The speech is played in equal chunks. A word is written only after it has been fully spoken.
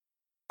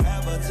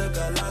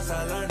took a loss,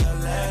 I learned a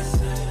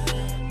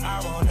lesson. I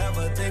won't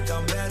ever think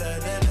I'm better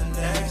than the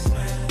next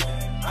man.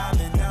 I've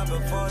been down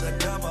before the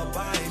come up,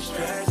 I ain't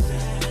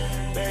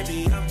stressing.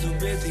 Baby, I'm too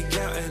busy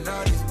counting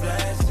all these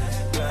blessings,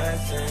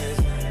 blessings.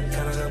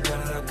 Count it up,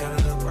 count it up, count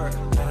it up, count it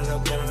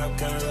up, count it up,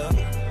 count it up,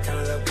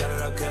 count it up, count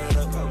it up, count it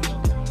up,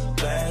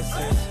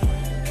 blessings.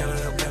 Count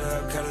it up, count it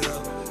up, count it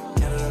up,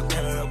 count it up,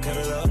 count it up, count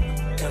it up,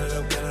 count it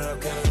up, count it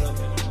up, count it up,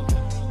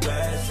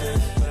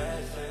 blessings.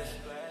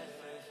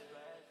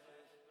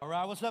 All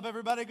right, what's up,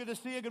 everybody? Good to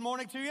see you. Good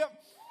morning to you.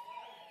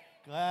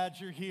 Glad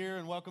you're here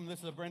and welcome. This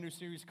is a brand new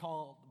series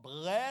called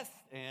Blessed,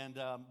 and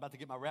I'm about to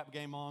get my rap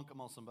game on.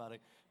 Come on, somebody.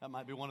 That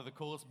might be one of the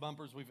coolest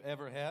bumpers we've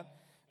ever had.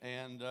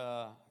 And,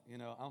 you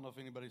know, I don't know if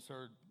anybody's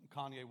heard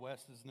Kanye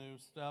West's new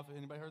stuff.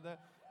 Anybody heard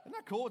that? Isn't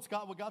that cool? It's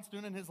what God's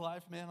doing in his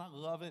life, man. I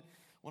love it.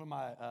 One of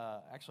my,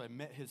 actually, I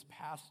met his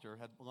pastor,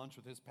 had lunch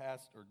with his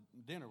pastor, or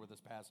dinner with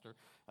his pastor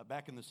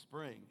back in the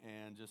spring,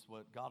 and just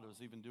what God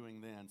was even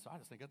doing then. So I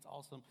just think that's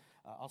awesome.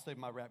 I'll save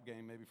my rap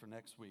game maybe for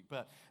next week,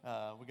 but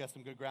we got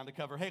some good ground to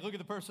cover. Hey, look at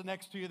the person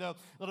next to you, though.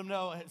 Let them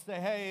know. Say,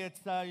 hey,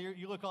 it's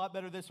you look a lot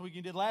better this week than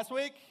you did last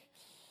week.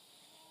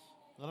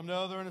 Let them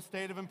know they're in a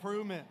state of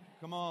improvement.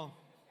 Come on.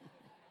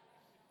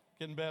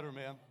 Getting better,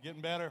 man.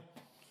 Getting better.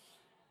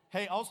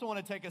 Hey, also want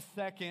to take a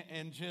second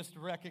and just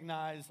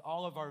recognize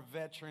all of our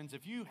veterans.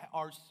 If you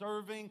are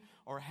serving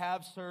or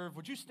have served,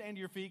 would you stand to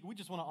your feet? We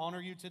just want to honor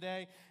you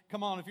today.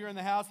 Come on, if you're in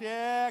the house,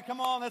 yeah, come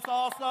on, that's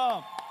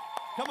awesome.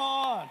 Come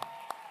on.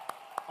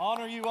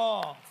 Honor you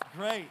all. It's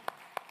great.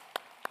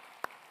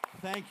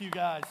 Thank you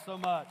guys so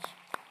much.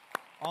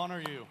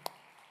 Honor you.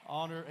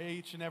 Honor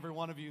each and every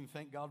one of you, and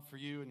thank God for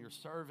you and your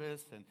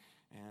service, and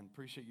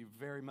appreciate you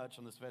very much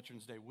on this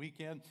Veterans Day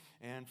weekend.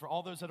 And for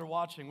all those that are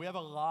watching, we have a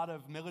lot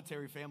of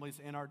military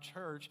families in our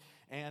church,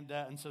 and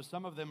so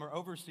some of them are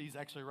overseas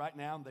actually right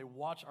now, and they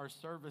watch our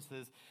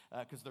services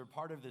because they're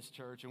part of this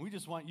church. And we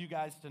just want you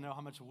guys to know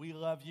how much we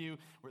love you.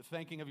 We're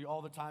thinking of you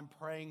all the time,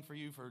 praying for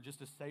you for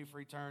just a safe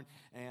return,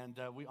 and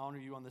we honor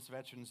you on this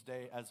Veterans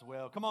Day as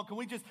well. Come on, can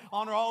we just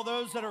honor all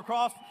those that are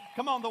across,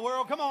 come on, the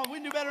world. Come on, we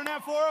can do better than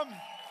that for them.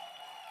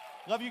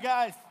 Love you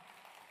guys.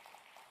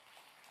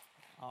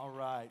 All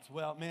right.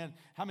 Well, man,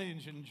 how many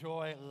did you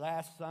enjoy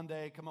last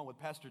Sunday? Come on, with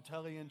Pastor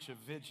Tully and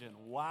Chavijan.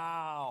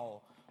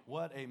 Wow.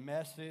 What a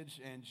message,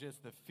 and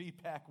just the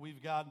feedback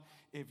we've gotten.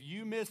 If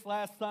you missed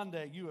last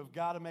Sunday, you have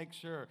got to make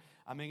sure.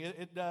 I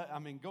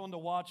mean, going to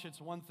watch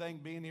it's one thing,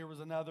 being here was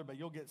another, but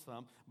you'll get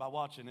some by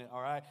watching it,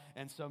 all right?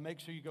 And so make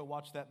sure you go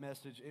watch that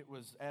message. It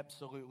was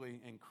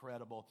absolutely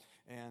incredible.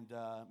 And,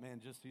 man,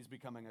 just he's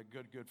becoming a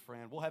good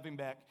friend. We'll have him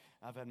back.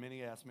 I've had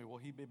many ask me, will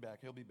he be back?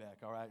 He'll be back,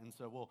 all right? And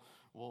so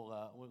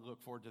we'll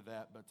look forward to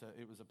that, but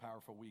it was a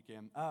powerful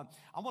weekend. I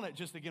want to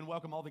just, again,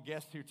 welcome all the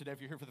guests here today. If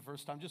you're here for the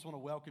first time, just want to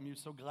welcome you.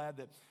 So glad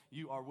that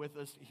you are with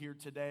us here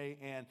today.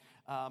 And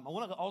I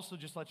want to also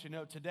just let you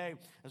know today,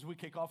 as we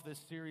kick off this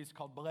series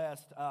called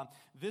Blessed,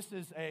 this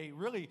is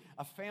really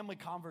a family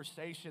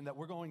conversation that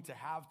we're going to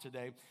have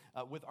today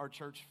with our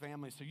church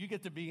family. So you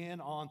get to be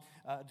in on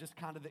just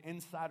kind of the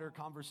insider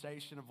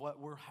conversation of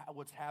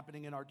what's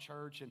happening in our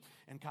church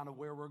and kind of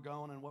where we're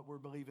going and what we're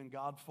believing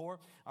God for.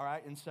 All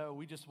right, and so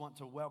we just want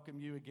to welcome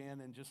you again,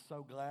 and just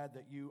so glad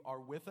that you are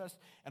with us.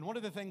 And one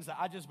of the things that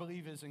I just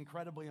believe is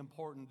incredibly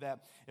important, that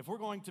if we're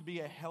going to be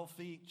a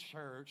healthy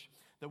church,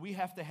 that we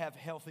have to have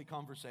healthy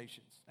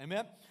conversations.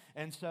 Amen?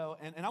 And so,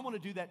 and I want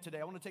to do that today.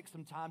 I want to take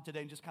some time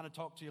today and just kind of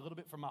talk to you a little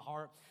bit from my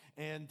heart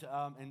and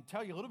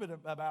tell you a little bit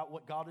about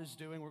what God is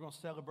doing. We're going to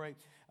celebrate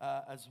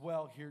as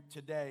well here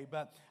today.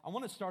 But I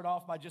want to start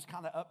off by just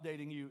kind of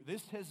updating you.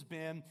 This has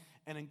been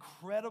an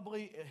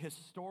incredibly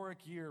historic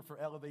year for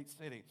Elevate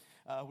City.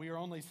 We are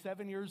only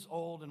 7 years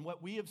old, and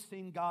what we have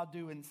seen God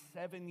do in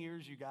 7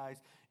 years, you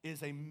guys,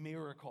 is a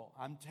miracle.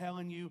 I'm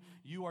telling you,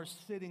 you are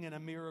sitting in a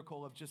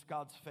miracle of just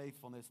God's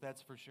faithfulness,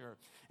 that's for sure.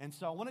 And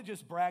so I want to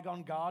just brag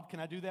on God. Can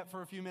I do that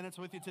for a few minutes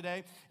with you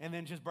today? And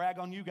then just brag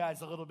on you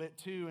guys a little bit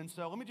too. And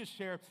so let me just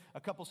share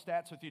a couple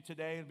stats with you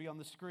today. It'll be on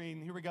the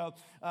screen. Here we go.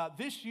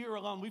 This year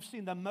alone, we've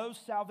seen the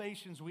most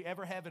salvations we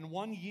ever have in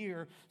 1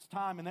 year's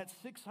time, and that's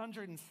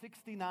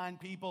 669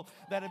 people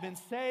that have been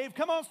saved.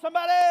 Come on,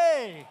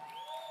 somebody!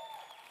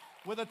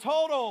 With a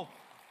total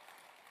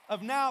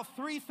of now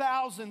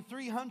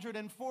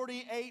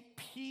 3,348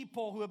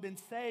 people who have been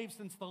saved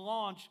since the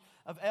launch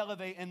of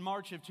Elevate in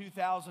March of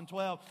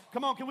 2012.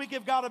 Come on, can we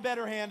give God a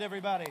better hand,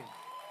 everybody?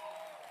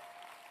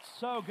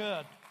 So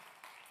good.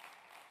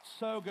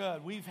 So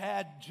good. We've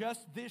had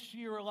just this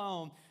year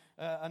alone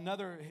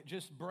another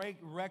just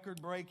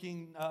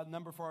record-breaking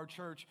number for our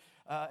church.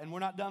 And we're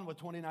not done with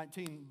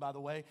 2019, by the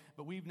way,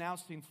 but we've now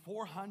seen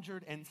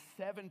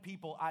 407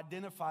 people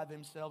identify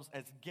themselves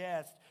as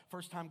guests,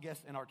 first-time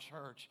guests in our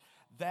church.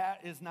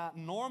 That is not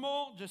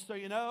normal, just so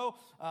you know.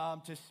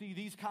 To see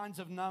these kinds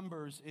of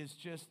numbers is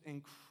just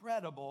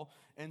incredible.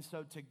 And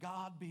so to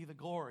God be the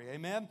glory.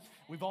 Amen.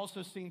 We've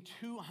also seen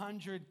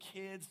 200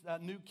 kids,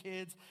 new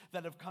kids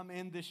that have come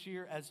in this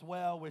year as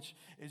well, which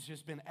has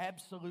just been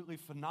absolutely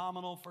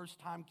phenomenal.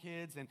 First-time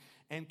kids.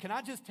 And can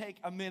I just take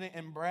a minute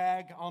and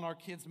brag on our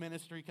kids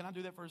ministry? Can I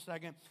do that for a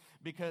second?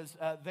 Because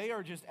they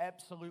are just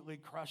absolutely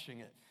crushing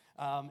it.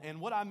 And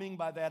what I mean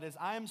by that is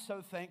I am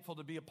so thankful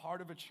to be a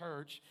part of a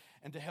church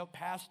and to help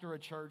pastor a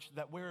church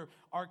that where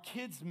our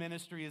kids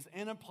ministry is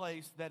in a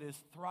place that is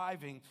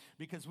thriving,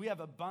 because we have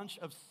a bunch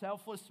of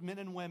selfless men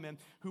and women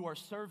who are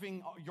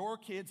serving your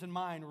kids and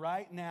mine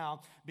right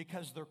now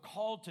because they're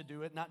called to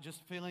do it, not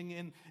just filling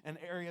in an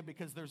area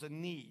because there's a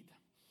need.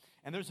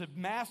 And there's a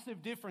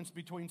massive difference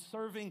between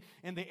serving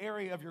in the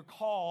area of your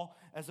call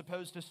as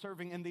opposed to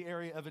serving in the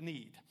area of a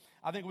need.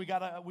 I think we'd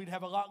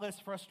have a lot less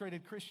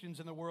frustrated Christians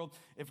in the world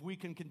if we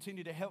can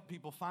continue to help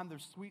people find their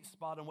sweet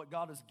spot in what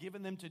God has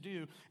given them to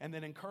do, and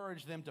then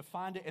encourage them to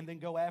find it and then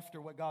go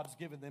after what God has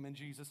given them in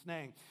Jesus'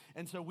 name.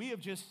 And so we have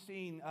just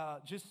seen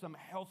just some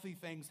healthy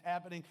things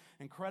happening,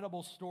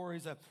 incredible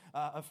stories.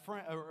 A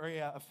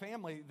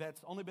family that's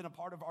only been a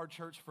part of our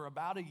church for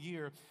about a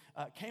year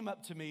came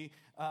up to me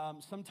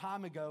some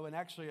time ago and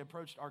actually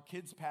approached our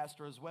kids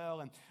pastor as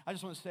well. And I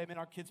just want to say, man,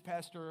 our kids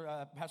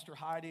pastor, Pastor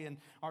Heidi, and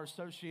our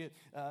associate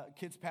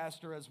kids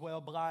pastor as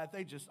well, Blythe,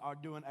 they just are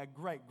doing a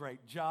great,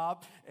 great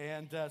job,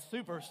 and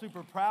super,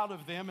 super proud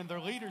of them and their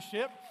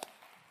leadership.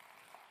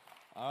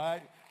 All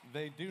right.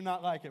 They do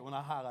not like it when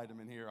I highlight them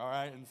in here, all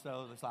right? And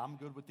so I'm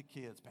good with the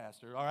kids,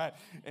 Pastor, all right?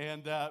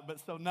 And but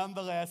so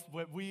nonetheless,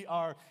 we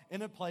are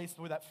in a place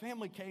where that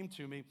family came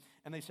to me,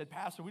 and they said,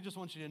 Pastor, we just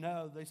want you to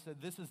know, they said,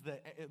 this is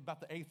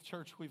about the 8th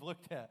church we've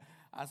looked at.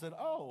 I said,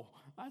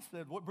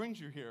 what brings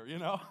you here, you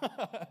know?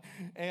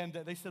 And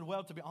they said,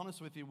 well, to be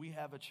honest with you, we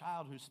have a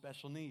child who's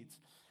special needs.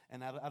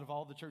 And out of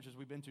all the churches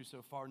we've been to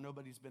so far,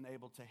 nobody's been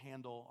able to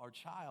handle our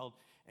child.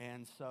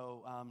 And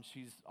so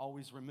she's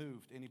always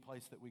removed any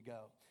place that we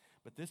go.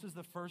 But this is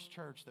the first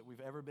church that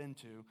we've ever been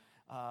to,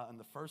 and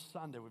the first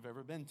Sunday we've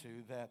ever been to,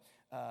 that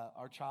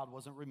our child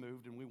wasn't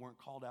removed and we weren't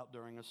called out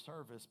during a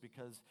service,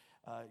 because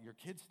your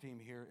kids team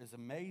here is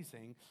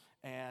amazing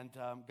and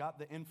got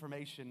the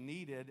information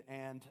needed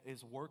and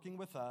is working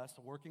with us,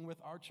 working with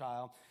our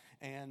child.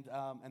 And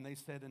they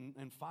said,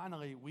 and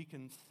finally we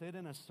can sit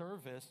in a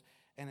service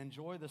and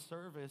enjoy the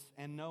service,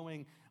 and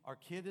knowing our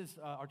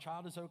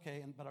child is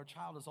okay, but our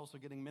child is also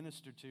getting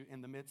ministered to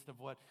in the midst of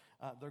what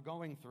they're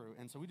going through.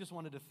 And so we just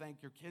wanted to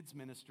thank your kids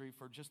ministry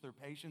for just their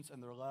patience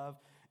and their love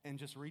and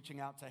just reaching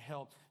out to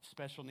help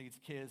special needs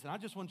kids. And I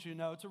just want you to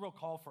know it's a real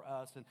call for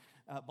us, and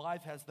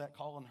Blythe has that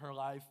call in her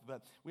life,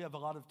 but we have a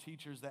lot of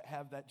teachers that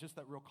have that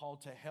real call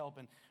to help,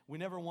 and we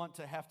never want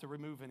to have to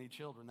remove any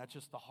children. That's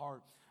just the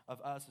heart of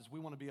us, is we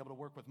want to be able to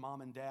work with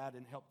mom and dad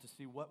and help to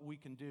see what we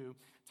can do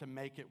to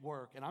make it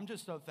work. And I'm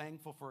just so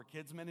thankful for a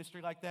kids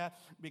ministry like that,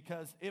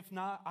 because if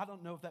not, I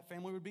don't know if that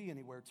family would be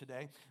anywhere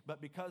today. But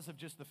because of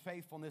just the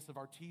faithfulness of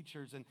our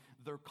teachers and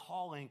their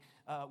calling,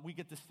 we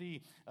get to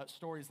see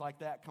stories like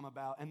that come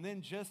about. And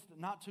then just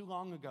not too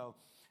long ago,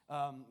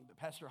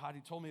 Pastor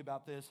Heidi told me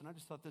about this, and I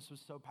just thought this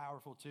was so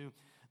powerful too,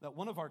 that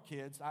one of our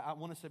kids, I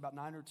want to say about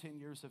 9 or 10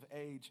 years of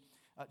age,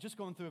 just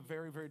going through a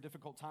very, very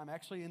difficult time,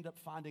 actually end up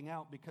finding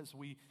out, because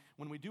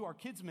when we do our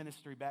kids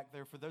ministry back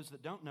there, for those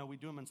that don't know, we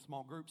do them in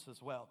small groups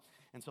as well.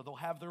 And so they'll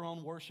have their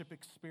own worship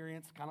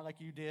experience, kind of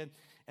like you did,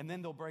 and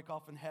then they'll break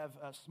off and have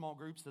small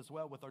groups as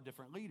well with our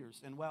different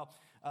leaders. And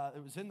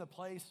it was in the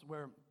place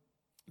where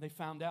they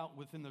found out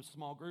within those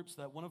small groups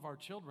that one of our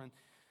children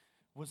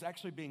was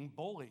actually being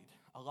bullied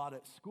a lot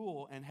at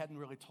school and hadn't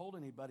really told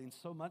anybody, and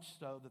so much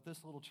so that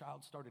this little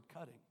child started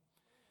cutting.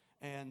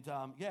 And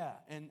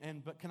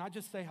but can I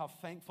just say how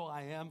thankful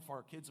I am for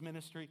our kids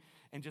ministry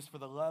and just for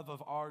the love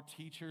of our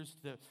teachers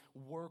to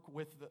work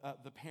with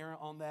the parent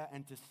on that,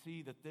 and to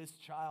see that this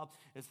child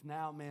is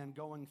now, man,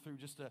 going through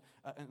just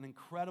an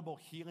incredible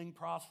healing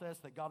process,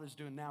 that God is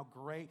doing now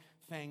great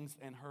things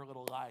in her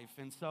little life.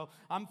 And so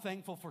I'm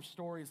thankful for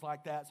stories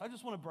like that. So I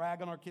just want to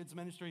brag on our kids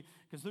ministry,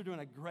 because they're doing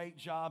a great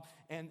job.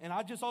 And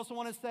I just also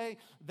want to say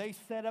they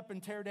set up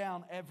and tear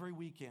down every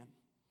weekend.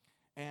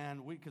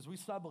 And because we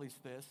sublease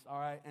this, all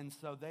right, and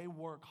so they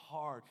work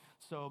hard.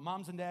 So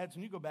moms and dads,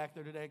 when you go back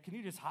there today, can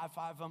you just high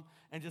five them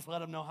and just let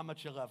them know how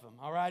much you love them?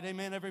 All right,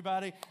 amen,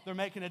 everybody? They're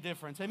making a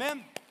difference,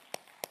 amen?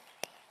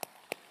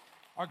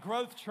 Our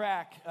growth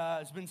track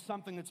has been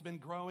something that's been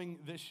growing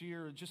this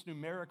year, just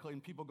numerically,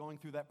 and people going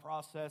through that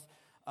process.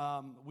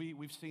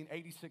 We've seen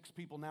 86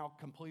 people now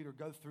complete or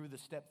go through the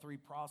step 3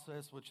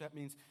 process, which that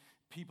means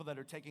people that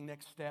are taking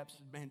next steps,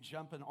 man,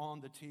 jumping on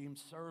the team,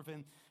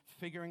 serving,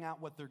 figuring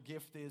out what their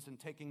gift is, and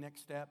taking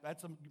next step.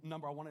 That's a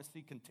number I want to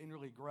see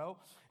continually grow,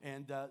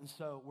 and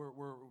so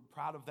we're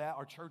proud of that.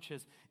 Our church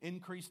has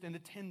increased in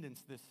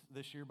attendance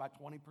this year by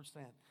 20%.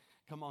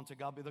 Come on, to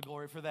God be the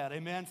glory for that.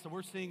 Amen. So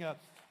we're seeing a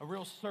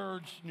real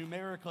surge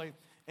numerically.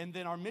 And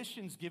then our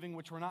missions giving,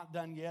 which we're not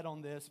done yet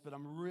on this, but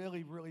I'm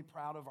really, really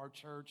proud of our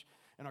church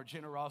and our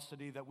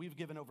generosity that we've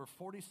given over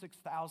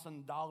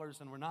 $46,000,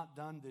 and we're not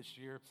done this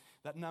year.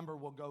 That number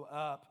will go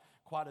up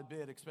quite a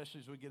bit, especially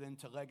as we get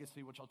into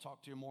legacy, which I'll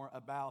talk to you more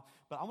about.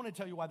 But I want to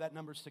tell you why that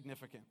number is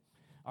significant.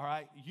 All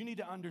right? You need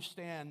to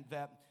understand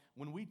that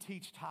when we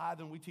teach tithe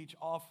and we teach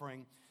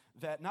offering,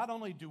 that not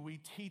only do we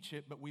teach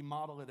it, but we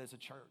model it as a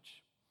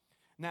church.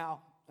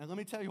 Now, and let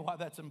me tell you why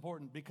that's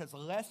important, because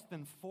less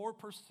than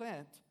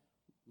 4%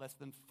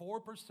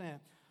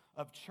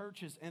 of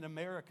churches in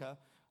America,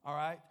 all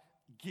right,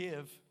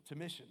 give to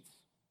missions.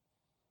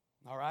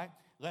 All right?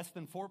 Less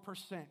than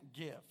 4%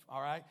 give,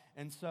 all right?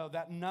 And so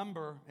that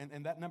number,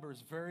 and that number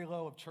is very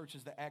low of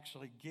churches that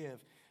actually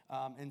give.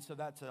 And so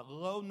that's a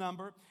low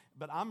number,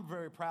 but I'm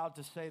very proud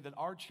to say that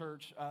our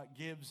church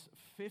gives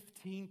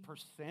 15%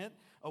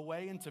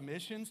 away into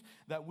missions,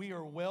 that we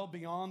are well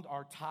beyond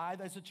our tithe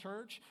as a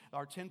church,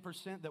 our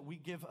 10% that we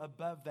give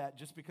above that,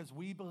 just because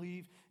we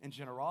believe in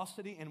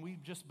generosity, and we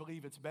just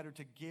believe it's better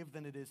to give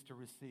than it is to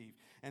receive.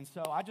 And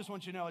so I just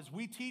want you to know, as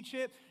we teach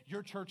it,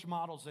 your church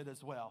models it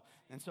as well.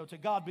 And so to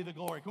God be the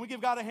glory. Can we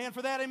give God a hand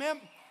for that? Amen?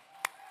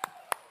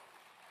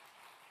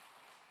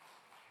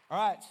 All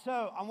right,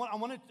 so I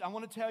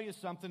want to tell you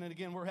something, and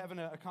again, we're having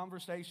a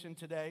conversation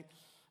today,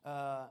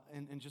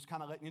 and just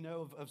kind of letting you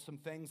know of some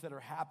things that are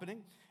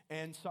happening.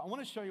 And so I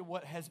want to show you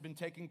what has been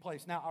taking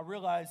place. Now, I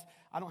realize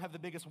I don't have the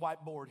biggest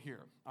whiteboard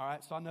here, all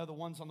right? So I know the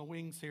ones on the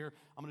wings here,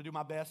 I'm going to do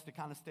my best to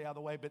kind of stay out of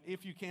the way. But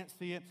if you can't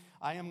see it,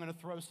 I am going to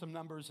throw some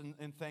numbers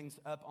and things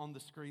up on the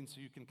screen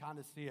so you can kind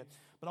of see it.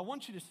 But I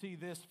want you to see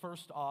this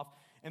first off,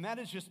 and that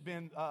has just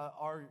been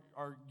our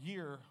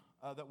year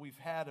that we've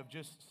had of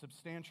just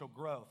substantial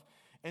growth.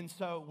 And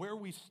so where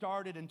we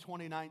started in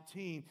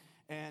 2019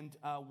 and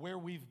where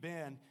we've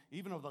been,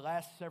 even over the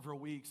last several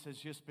weeks, has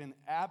just been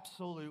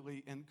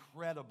absolutely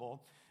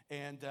incredible.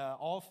 And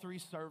all three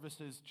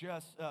services,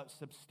 just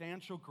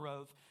substantial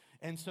growth.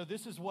 And so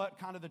this is what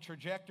kind of the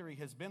trajectory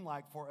has been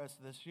like for us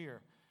this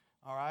year,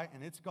 all right?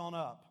 And it's gone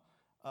up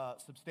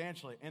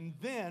substantially. And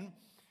then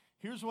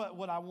here's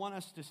what I want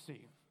us to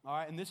see, all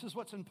right? And this is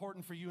what's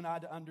important for you and I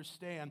to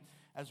understand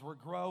as we're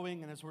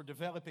growing and as we're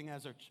developing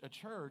as a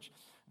church,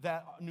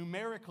 that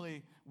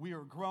numerically we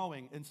are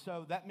growing. And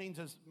so that means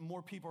as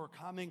more people are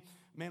coming,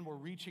 man, we're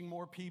reaching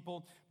more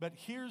people. But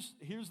here's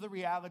the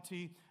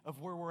reality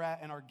of where we're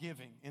at in our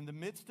giving. In the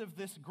midst of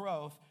this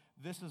growth,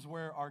 this is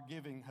where our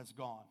giving has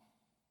gone.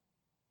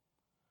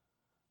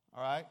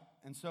 All right?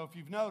 And so if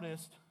you've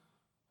noticed,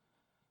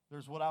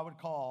 there's what I would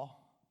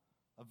call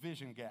a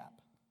vision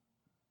gap.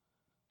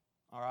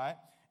 All right?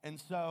 And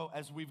so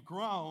as we've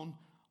grown,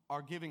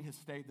 our giving has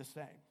stayed the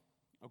same,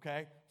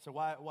 okay? So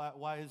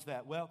why is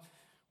that? Well,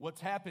 what's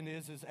happened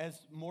is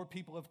as more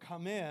people have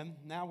come in,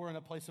 now we're in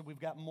a place that we've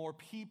got more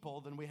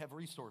people than we have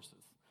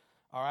resources,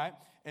 all right?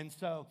 And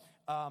so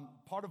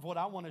part of what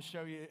I want to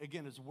show you,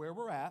 again, is where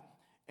we're at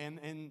and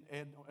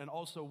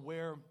also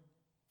where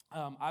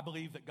I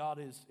believe that God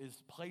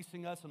is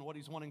placing us and what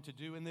he's wanting to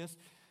do in this.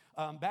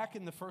 Back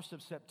in the 1st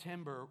of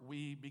September,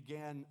 we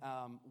began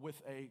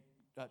with a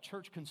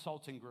church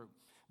consulting group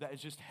that is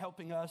just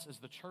helping us as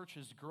the church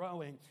is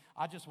growing.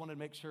 I just want to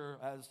make sure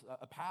as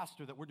a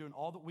pastor that we're doing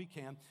all that we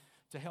can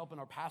to help in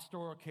our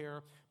pastoral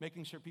care,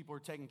 making sure people are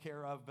taken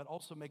care of, but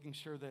also making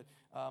sure that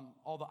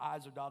all the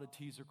I's are dotted,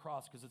 T's are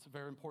crossed, because it's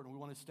very important. We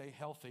want to stay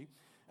healthy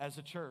as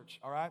a church,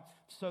 all right?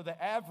 So the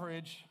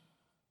average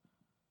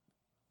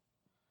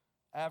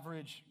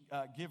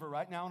giver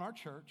right now in our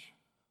church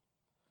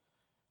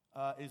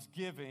is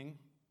giving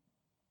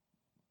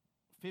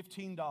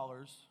 $15,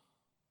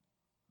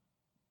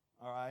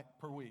 all right,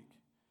 per week.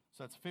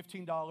 So it's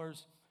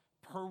 $15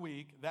 per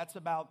week. That's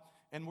about,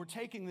 and we're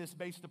taking this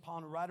based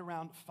upon right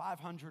around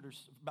 500 or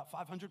about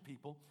 500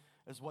 people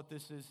is what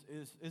this is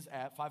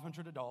at,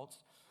 500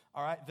 adults.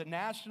 All right, the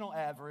national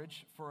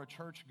average for a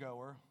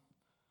churchgoer,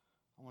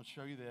 I want to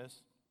show you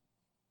this.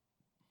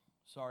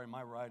 Sorry,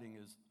 my writing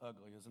is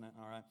ugly, isn't it?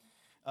 All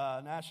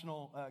right.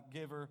 National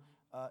giver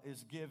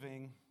is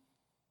giving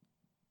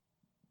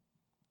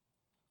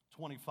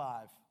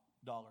 $25.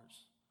 All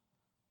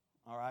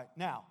right.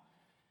 Now,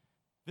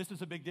 this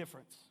is a big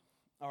difference.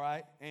 All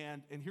right.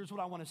 And here's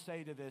what I want to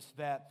say to this,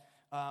 that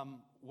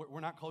we're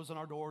not closing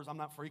our doors. I'm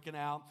not freaking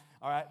out.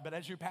 All right. But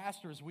as your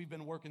pastors, we've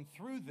been working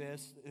through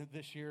this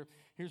year.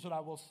 Here's what I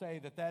will say,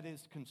 that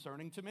is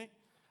concerning to me.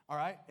 All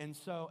right. And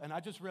I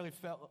just really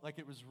felt like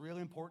it was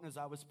really important as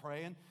I was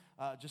praying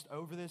just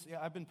over this. Yeah,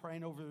 I've been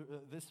praying over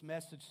this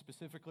message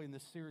specifically in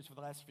this series for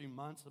the last few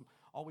months. I'm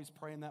always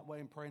praying that way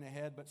and praying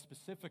ahead, but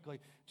specifically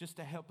just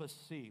to help us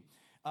see.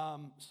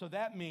 So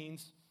that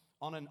means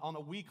on a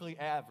weekly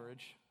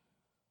average,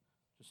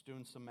 just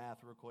doing some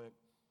math real quick,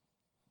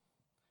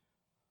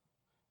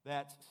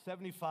 that's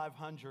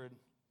 $7,500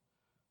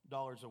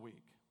 a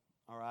week,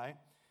 all right?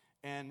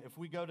 And if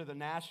we go to the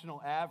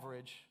national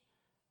average,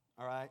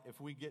 all right, if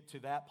we get to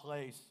that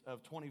place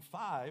of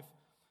 25,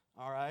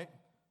 all right,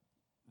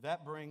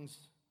 that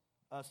brings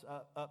us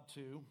up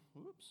to,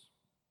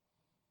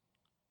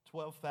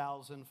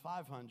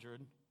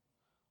 $12,500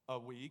 a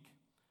week,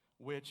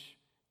 which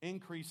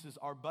increases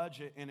our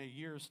budget in a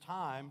year's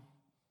time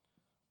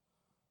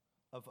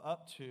of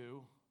up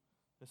to,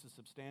 this is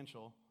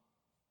substantial,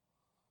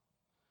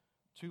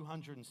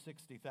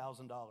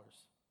 $260,000.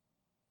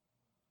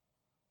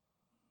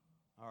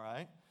 All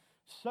right?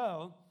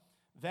 So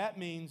that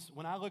means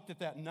when I looked at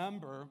that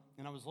number,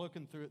 and I was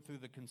looking through it through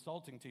the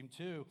consulting team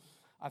too,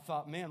 I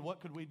thought, man,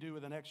 what could we do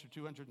with an extra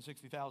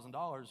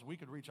 $260,000? We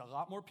could reach a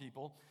lot more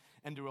people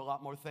and do a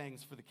lot more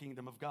things for the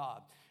kingdom of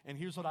God. And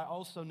here's what I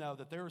also know,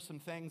 that there are some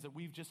things that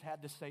we've just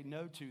had to say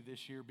no to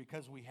this year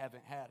because we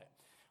haven't had it.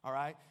 All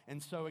right?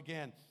 And so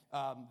again,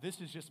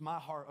 this is just my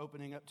heart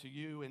opening up to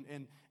you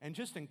and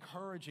just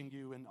encouraging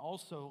you and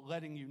also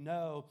letting you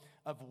know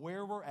of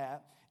where we're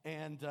at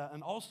and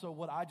also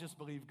what I just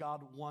believe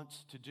God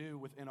wants to do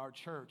within our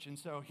church. And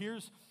so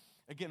here's,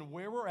 again,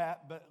 where we're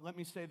at, but let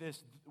me say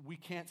this, we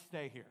can't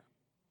stay here.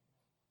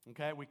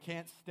 Okay, we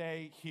can't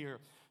stay here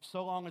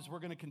so long as we're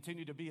going to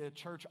continue to be a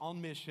church on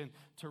mission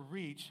to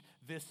reach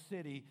this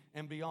city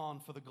and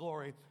beyond for the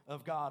glory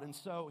of God. And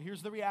so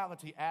here's the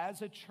reality.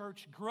 As a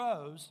church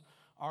grows,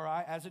 all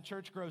right, as a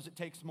church grows, it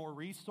takes more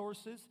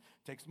resources,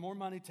 takes more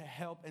money to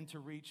help and to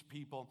reach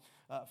people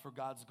for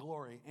God's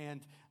glory.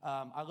 And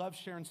I love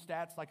sharing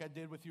stats like I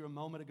did with you a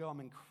moment ago. I'm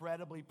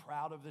incredibly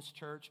proud of this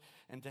church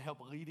and to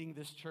help leading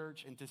this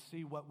church and to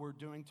see what we're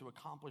doing to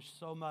accomplish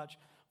so much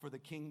for the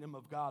kingdom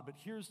of God. But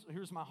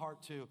here's my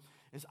heart too,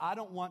 is I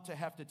don't want to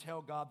have to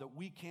tell God that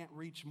we can't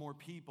reach more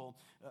people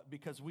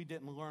because we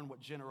didn't learn what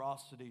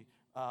generosity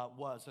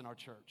was in our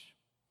church.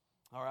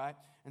 All right?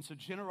 And so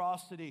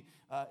generosity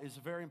is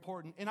very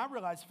important. And I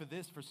realize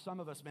for some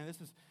of us, man, it's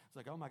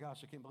like, oh my gosh,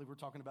 I can't believe we're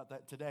talking about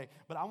that today.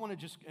 But I want to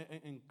just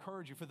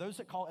encourage you. For those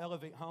that call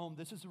Elevate home,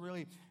 this is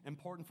really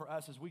important for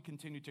us as we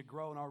continue to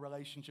grow in our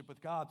relationship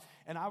with God.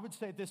 And I would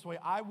say it this way,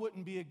 I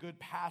wouldn't be a good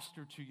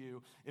pastor to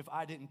you if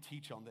I didn't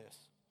teach on this.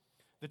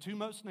 The two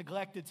most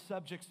neglected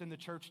subjects in the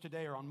church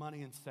today are on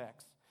money and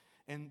sex.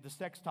 And the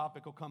sex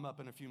topic will come up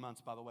in a few months,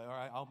 by the way, all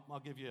right?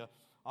 I'll give you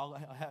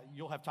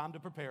you'll have time to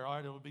prepare, all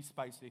right? It'll be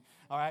spicy,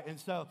 all right? And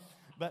so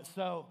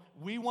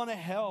we want to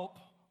help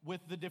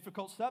with the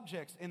difficult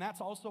subjects. And that's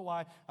also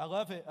why I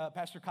love it.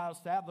 Pastor Kyle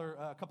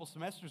Stadler, a couple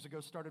semesters ago,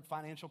 started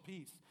Financial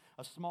Peace,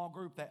 a small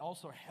group that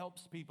also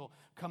helps people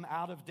come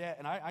out of debt.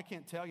 And I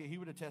can't tell you, he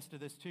would attest to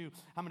this too,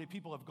 how many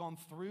people have gone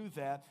through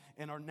that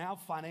and are now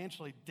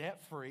financially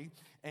debt-free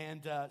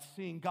and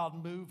seeing God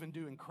move and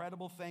do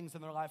incredible things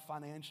in their life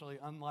financially,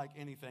 unlike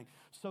anything.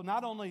 So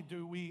not only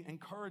do we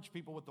encourage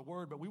people with the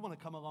word, but we want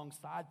to come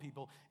alongside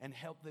people and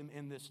help them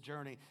in this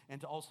journey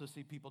and to also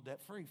see people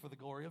debt-free for the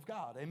glory of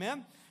God.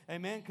 Amen?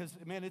 Amen? Because,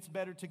 man, it's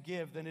better to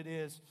give than it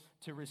is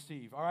to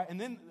receive. All right? And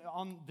then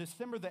on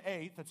December the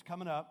 8th, that's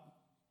coming up,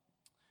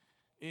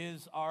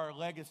 is our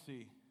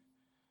legacy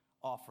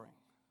offering.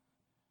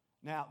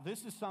 Now,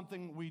 this is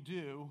something we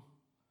do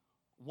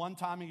one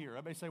time a year.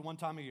 Everybody say one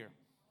time a year.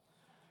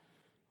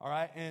 All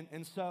right,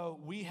 and so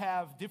we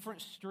have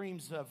different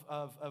streams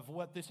of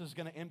what this is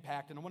going to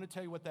impact, and I want to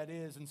tell you what that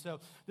is. And so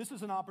this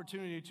is an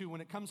opportunity, too, when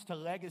it comes to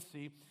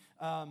legacy,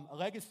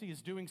 legacy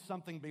is doing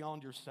something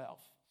beyond yourself.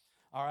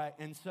 All right,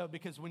 and so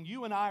because when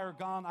you and I are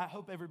gone, I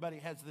hope everybody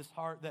has this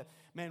heart that,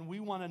 man, we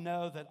want to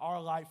know that our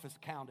life is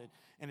counted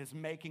and is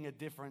making a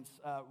difference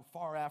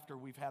far after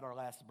we've had our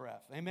last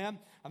breath. Amen?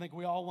 I think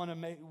we all want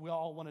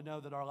to know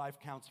that our life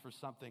counts for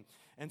something.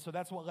 And so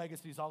that's what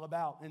legacy is all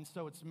about. And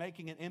so it's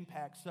making an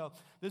impact. So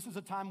this is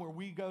a time where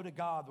we go to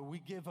God, where we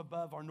give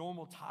above our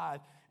normal tithe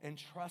and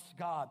trust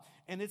God.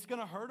 And it's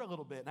going to hurt a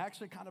little bit. And I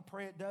actually kind of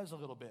pray it does a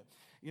little bit.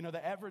 You know,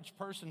 the average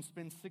person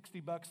spends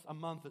 $60 a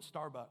month at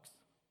Starbucks.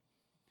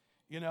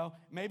 You know,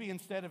 maybe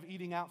instead of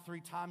eating out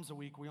 3 times a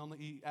week, we only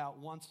eat out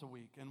once a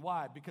week. And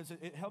why? Because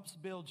it helps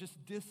build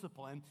just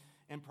discipline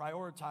and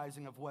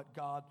prioritizing of what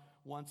God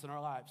wants in our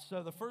lives.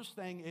 So the first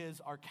thing is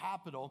our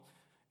capital.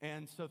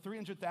 And so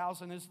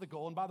 300,000 is the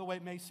goal. And by the way,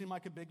 it may seem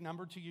like a big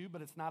number to you,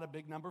 but it's not a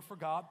big number for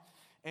God.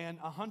 And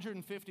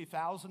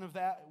 150,000 of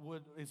that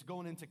is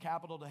going into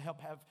capital to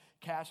help have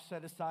cash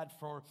set aside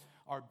for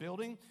our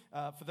building.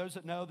 For those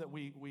that know that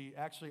we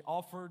actually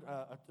offered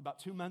about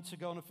 2 months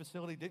ago in a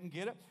facility, didn't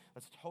get it.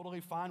 That's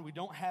totally fine. We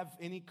don't have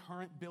any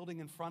current building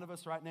in front of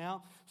us right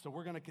now, so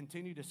we're going to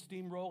continue to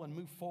steamroll and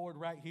move forward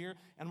right here.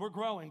 And we're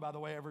growing, by the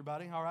way,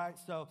 everybody, all right?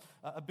 So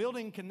a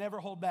building can never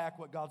hold back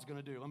what God's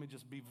going to do. Let me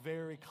just be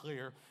very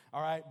clear,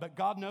 all right? But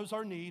God knows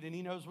our need, and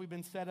he knows we've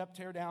been set up,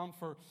 tear down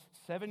for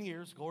 7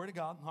 years. Glory to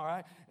God, all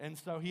right? And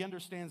so he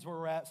understands where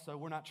we're at, so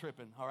we're not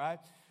tripping, all right?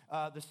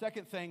 The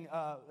second thing,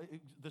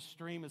 the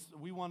stream, is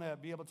we want to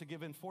be able to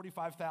give in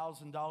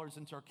 $45,000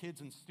 into our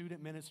kids and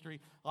student ministry.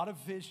 A lot of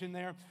vision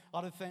there. A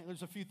lot of things.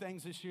 There's a few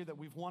things this year that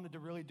we've wanted to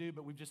really do,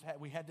 but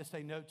we had to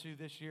say no to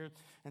this year,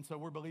 and so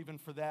we're believing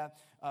for that.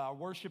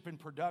 Worship and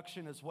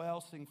production as well,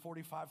 seeing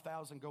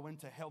 $45,000 go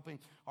into helping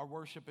our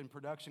worship and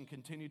production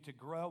continue to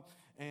grow,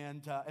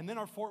 and then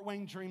our Fort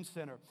Wayne Dream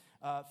Center,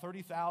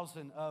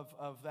 $30,000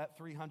 of that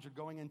 $300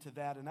 going into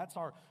that, and that's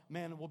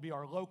will be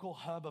our local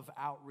hub of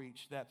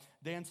outreach that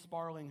Dan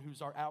Sparling,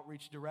 who's our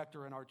outreach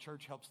director in our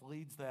church, helps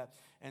leads that.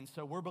 And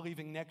so we're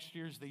believing next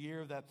year's the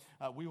year that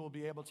we will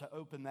be able to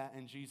open that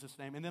in Jesus'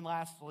 name. And then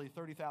lastly,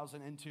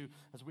 30,000 into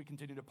as we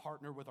continue to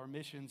partner with our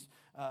missions,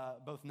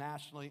 both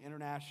nationally,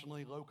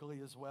 internationally,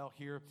 locally as well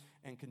here,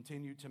 and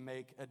continue to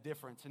make a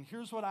difference. And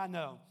here's what I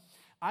know.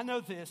 I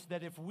know this,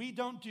 that if we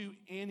don't do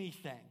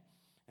anything,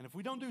 and if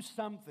we don't do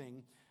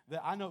something,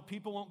 that I know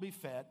people won't be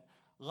fed,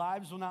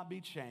 lives will not be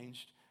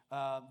changed,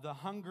 the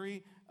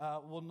hungry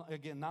will,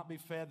 again, not be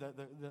fed,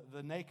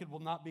 the naked will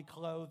not be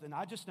clothed, and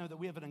I just know that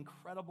we have an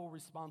incredible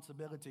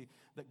responsibility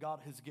that God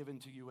has given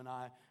to you and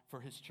I for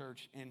His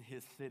church in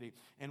His city.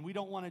 And we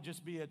don't want to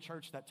just be a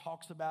church that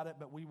talks about it,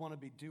 but we want to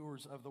be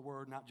doers of the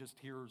word, not just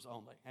hearers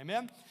only.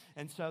 Amen?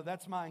 And so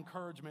that's my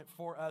encouragement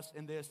for us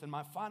in this. And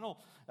my final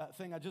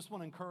thing I just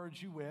want to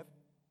encourage you with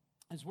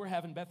is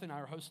Beth and I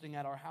are hosting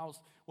at our house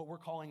what we're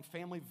calling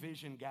family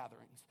vision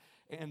gatherings.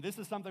 And this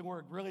is something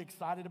we're really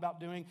excited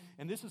about doing.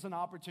 And this is an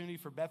opportunity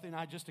for Beth and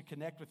I just to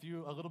connect with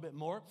you a little bit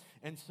more.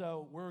 And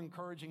so we're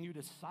encouraging you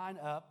to sign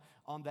up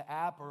on the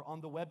app or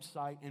on the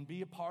website and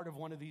be a part of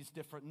one of these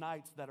different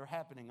nights that are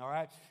happening, all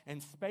right?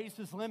 And space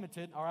is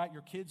limited, all right?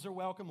 Your kids are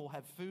welcome. We'll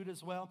have food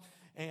as well.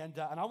 And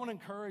I want to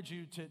encourage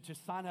you to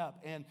sign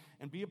up and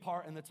be a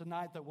part. And it's a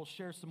night that we'll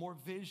share some more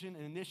vision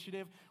and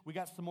initiative. We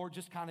got some more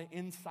just kind of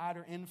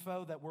insider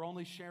info that we're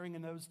only sharing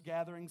in those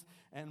gatherings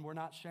and we're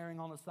not sharing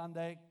on a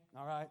Sunday.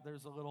 All right,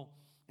 there's a little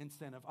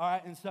incentive. All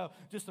right, and so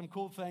just some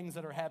cool things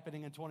that are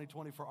happening in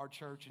 2020 for our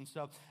church. And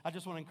so I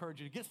just want to encourage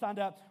you to get signed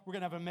up. We're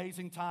going to have an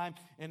amazing time.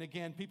 And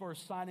again, people are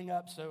signing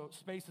up, so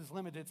space is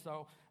limited.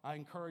 So I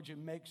encourage you,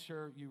 make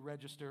sure you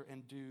register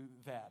and do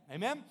that.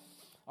 Amen?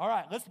 All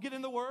right, let's get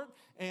in the Word.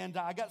 And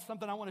I got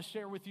something I want to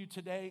share with you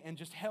today and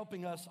just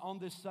helping us on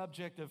this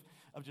subject of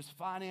just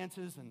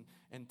finances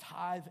and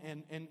tithe.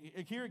 And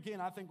here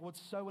again, I think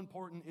what's so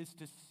important is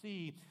to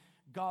see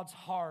God's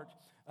heart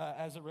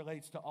as it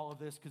relates to all of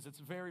this, because it's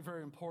very,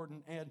 very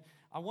important. And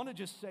I want to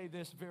just say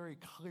this very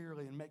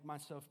clearly and make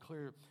myself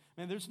clear.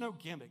 Man, there's no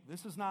gimmick.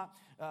 This is not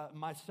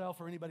myself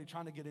or anybody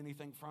trying to get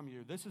anything from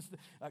you. This is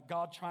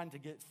God trying to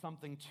get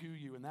something to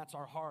you, and that's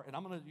our heart. And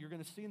you're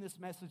going to see in this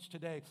message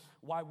today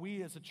why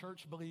we as a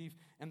church believe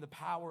in the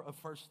power of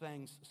first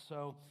things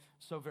so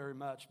very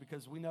much,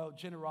 because we know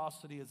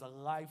generosity is a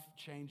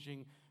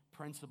life-changing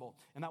principle.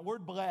 And that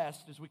word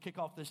blessed, as we kick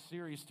off this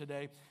series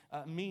today,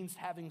 means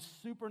having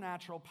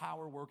supernatural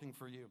power working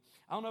for you.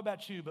 I don't know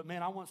about you, but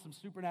man, I want some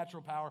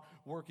supernatural power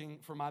working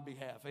for my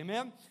behalf.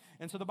 Amen?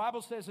 And so the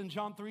Bible says in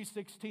John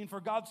 3:16, for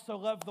God so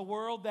loved the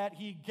world that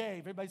He gave.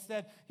 Everybody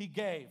said He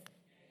gave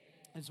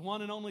His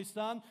one and only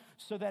Son,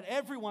 so that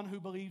everyone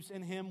who believes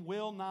in Him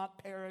will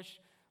not perish,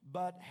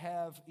 but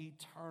have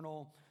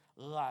eternal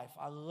life.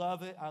 I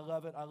love it. I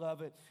love it. I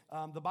love it.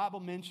 The Bible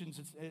mentions,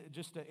 it's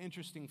just an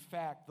interesting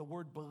fact, the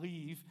word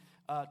believe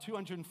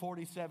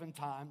 247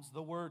 times,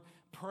 the word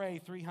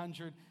pray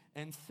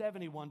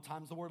 371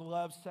 times, the word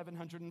love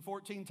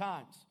 714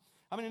 times.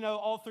 How many know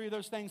all three of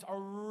those things are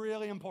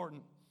really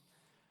important?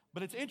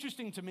 But it's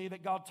interesting to me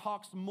that God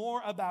talks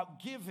more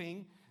about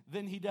giving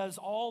than He does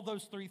all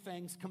those three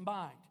things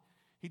combined.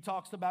 He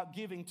talks about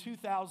giving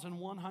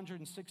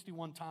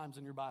 2,161 times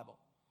in your Bible.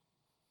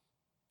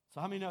 So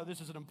how many know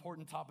this is an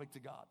important topic to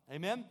God?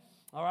 Amen?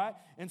 All right?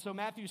 And so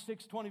Matthew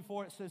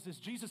 6:24, it says this,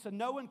 Jesus said,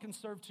 no one can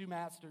serve two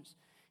masters.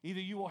 Either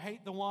you will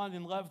hate the one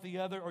and love the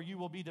other, or you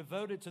will be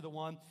devoted to the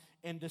one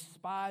and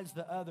despise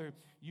the other.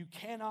 You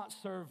cannot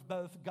serve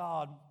both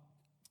God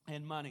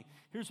and money.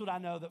 Here's what I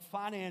know, that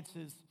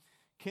finances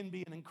can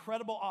be an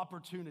incredible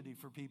opportunity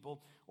for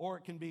people, or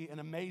it can be an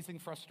amazing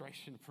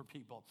frustration for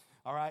people,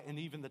 all right, and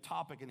even the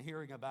topic and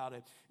hearing about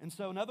it. And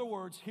so, in other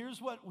words,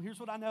 here's what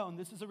I know, and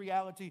this is a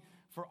reality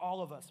for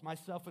all of us,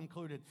 myself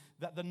included,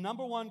 that the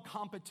number one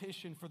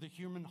competition for the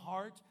human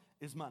heart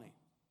is money.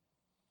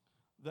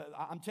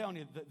 I'm telling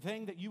you, the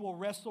thing that you will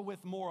wrestle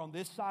with more on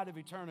this side of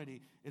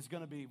eternity is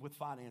going to be with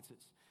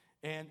finances.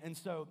 And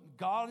so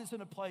God is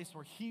in a place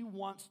where He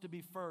wants to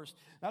be first.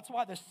 That's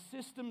why the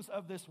systems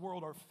of this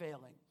world are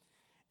failing.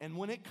 And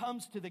when it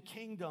comes to the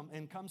kingdom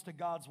and comes to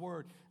God's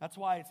word, that's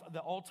why it's the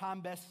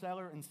all-time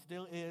bestseller and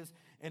still is,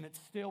 and it's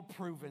still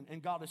proven,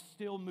 and God is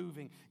still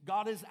moving.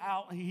 God is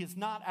out. He is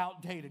not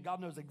outdated.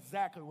 God knows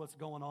exactly what's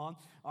going on,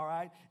 all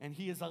right? And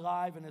He is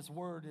alive, and His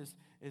word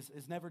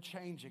is never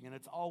changing, and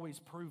it's always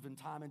proven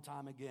time and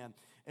time again.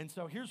 And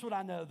so here's what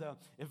I know, though.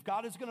 If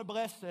God is going to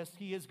bless us,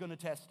 He is going to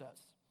test us,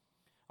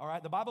 all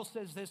right? The Bible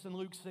says this in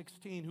Luke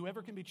 16,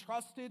 whoever can be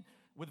trusted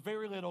with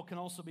very little can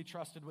also be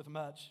trusted with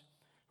much.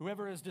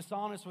 Whoever is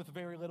dishonest with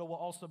very little will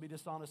also be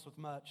dishonest with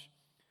much.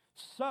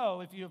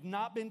 So, if you have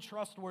not been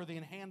trustworthy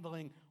in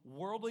handling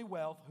worldly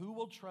wealth, who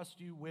will trust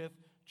you with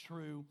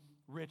true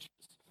riches?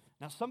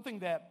 Now, something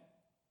that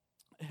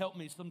helped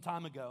me some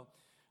time ago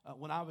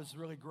when I was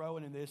really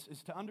growing in this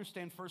is to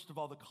understand, first of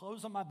all, the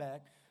clothes on my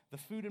back, the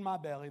food in my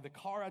belly, the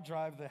car I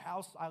drive, the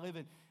house I live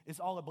in is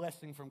all a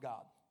blessing from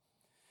God.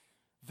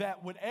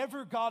 That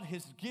whatever God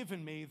has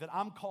given me, that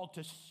I'm called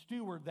to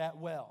steward that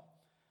well.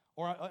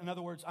 Or in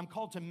other words, I'm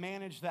called to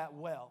manage that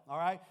well, all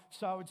right?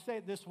 So I would say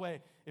it this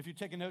way. If you're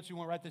taking notes, you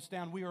want to write this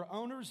down. We are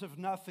owners of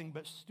nothing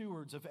but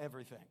stewards of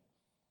everything.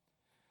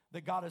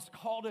 That God has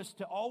called us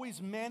to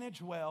always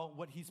manage well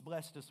what he's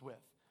blessed us with.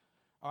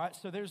 All right,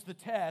 so there's the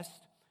test.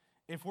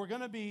 If we're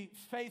going to be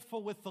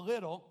faithful with the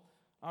little,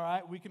 all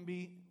right, we can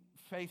be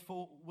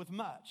faithful with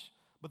much.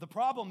 But the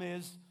problem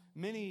is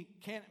many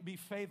can't be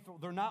faithful.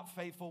 They're not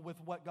faithful with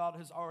what God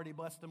has already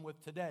blessed them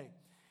with today.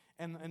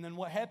 And then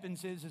what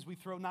happens is we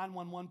throw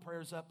 911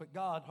 prayers up at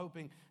God,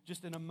 hoping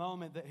just in a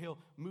moment that he'll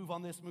move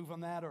on this, move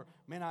on that. Or,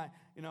 man,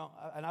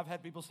 and I've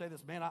had people say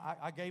this, man,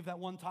 I gave that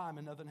one time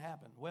and nothing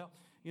happened. Well,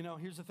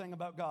 here's the thing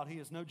about God. He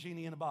is no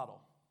genie in a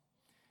bottle.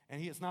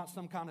 And he is not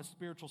some kind of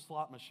spiritual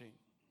slot machine.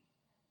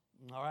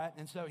 All right?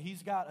 And so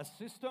he's got a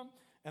system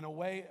and a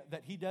way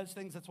that he does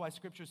things. That's why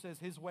Scripture says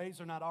his ways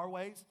are not our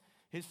ways.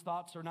 His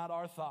thoughts are not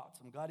our thoughts.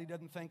 I'm glad he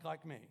doesn't think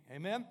like me.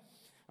 Amen?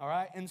 All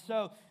right, and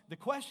so the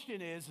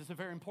question is a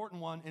very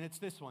important one, and it's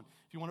this one.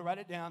 If you want to write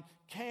it down,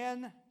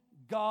 can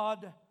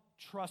God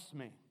trust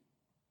me?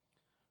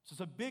 This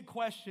is a big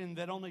question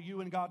that only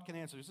you and God can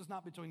answer. This is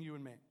not between you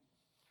and me.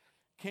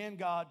 Can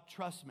God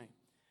trust me?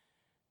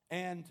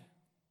 And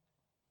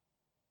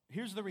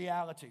here's the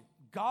reality.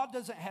 God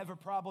doesn't have a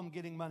problem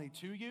getting money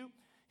to you.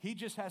 He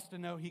just has to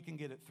know he can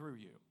get it through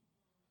you.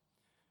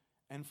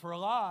 And for a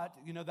lot,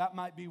 that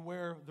might be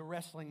where the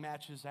wrestling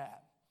match is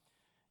at.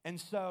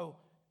 And so,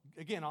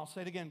 again, I'll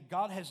say it again.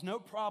 God has no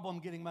problem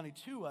getting money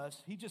to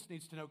us. He just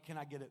needs to know, can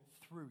I get it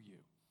through you?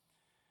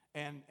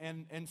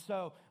 And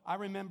so I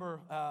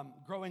remember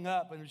growing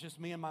up, and it was just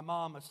me and my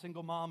mom, a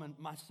single mom and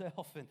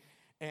myself.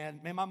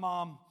 And man, my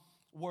mom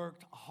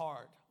worked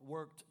hard,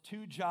 worked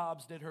 2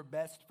 jobs, did her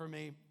best for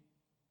me.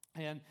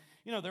 And,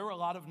 there were a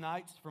lot of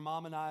nights for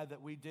Mom and I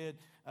that we did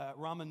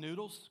ramen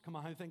noodles. Come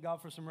on, thank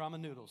God for some ramen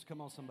noodles.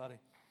 Come on, somebody.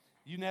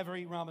 You never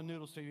eat ramen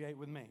noodles till you ate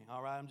with me,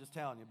 all right? I'm just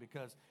telling you,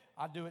 because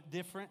I do it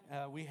different.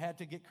 We had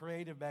to get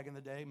creative back in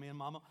the day, me and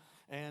Mama.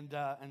 And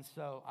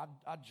so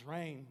I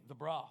drain the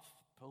broth,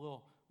 put a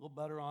little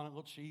butter on it, a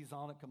little cheese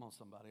on it. Come on,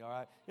 somebody, all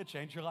right? It'll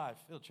change your life.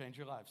 It'll change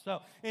your life.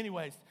 So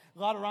anyways, a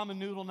lot of ramen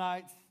noodle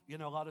nights,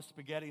 a lot of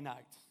spaghetti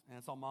nights. And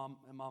it's all Mom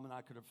and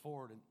I could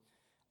afford. And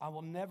I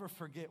will never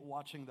forget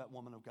watching that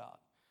woman of God.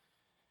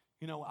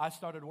 I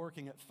started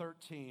working at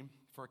 13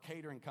 for a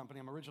catering company.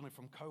 I'm originally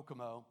from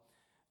Kokomo.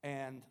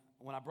 And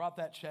when I brought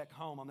that check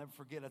home, I'll never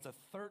forget, as a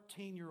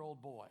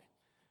 13-year-old boy,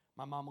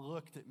 my mom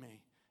looked at me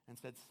and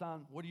said,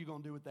 son, what are you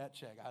going to do with that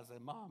check? I said,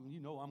 Mom,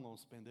 I'm going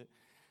to spend it.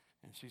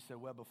 And she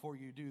said, well, before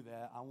you do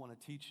that, I want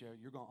to teach you,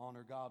 you're going to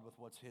honor God with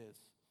what's his.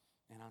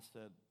 And I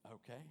said,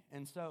 okay.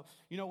 And so,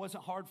 it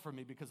wasn't hard for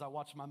me because I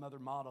watched my mother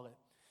model it.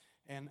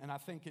 And I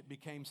think it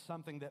became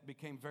something that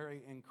became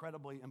very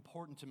incredibly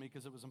important to me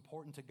because it was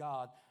important to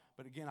God.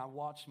 But again, I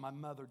watched my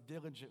mother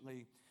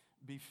diligently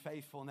be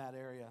faithful in that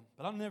area.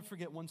 But I'll never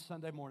forget one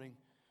Sunday morning,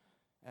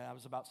 I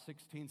was about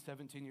 16,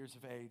 17 years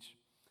of age,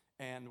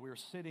 and we were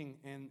sitting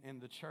in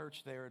the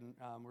church there, and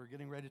we were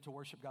getting ready to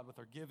worship God with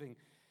our giving.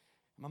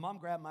 My mom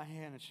grabbed my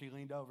hand, and she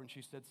leaned over, and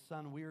she said,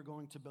 son, we are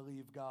going to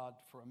believe God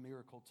for a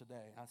miracle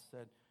today. I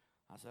said,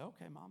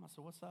 okay, Mom. I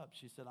said, what's up?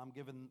 She said, I'm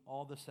giving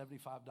all the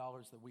 $75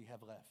 that we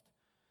have left.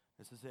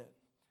 This is it.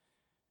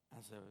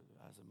 I said,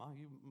 Mom,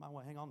 you might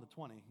want to hang on to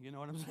 20. You know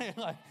what I'm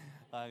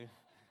saying?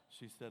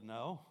 She said,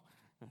 no.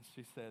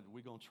 She said,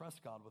 we're going to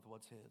trust God with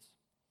what's his.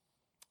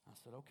 I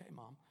said, okay,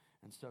 Mom.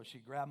 And so she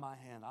grabbed my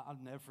hand. I'll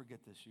never forget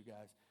this, you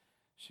guys.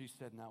 She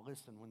said, now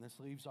listen, when this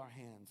leaves our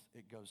hands,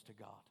 it goes to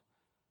God.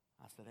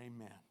 I said,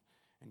 amen.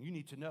 And you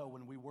need to know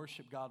when we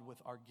worship God with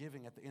our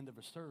giving at the end of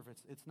a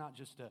service, it's not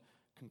just a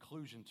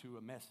conclusion to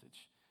a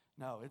message.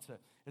 No,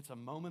 it's a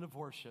moment of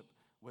worship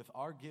with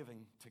our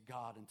giving to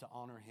God and to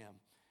honor him.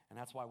 And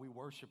that's why we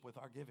worship with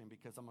our giving,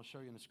 because I'm going to show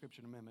you in the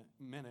scripture in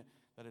a minute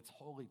that it's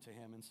holy to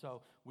him. And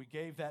so we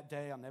gave that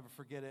day. I'll never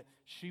forget it.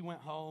 She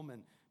went home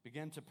and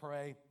began to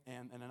pray,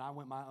 and then I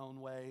went my own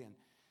way.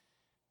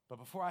 But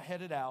before I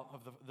headed out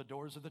of the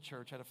doors of the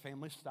church, I had a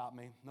family stop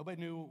me.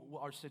 Nobody knew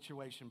our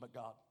situation but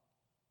God.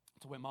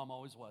 That's the way Mom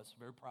always was,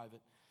 very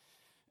private.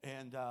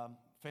 And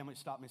family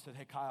stopped me and said,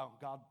 hey, Kyle,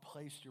 God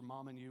placed your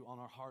mom and you on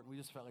our heart. And we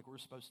just felt like we were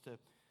supposed to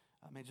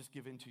just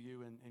give in to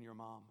you and your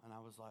mom. And I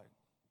was like,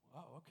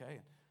 oh, okay.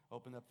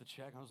 Opened up the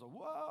check. I was like,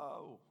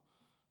 whoa.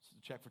 This is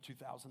a check for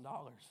 $2,000.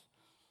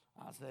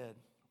 I said,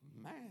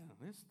 man,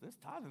 this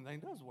tithing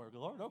thing does work,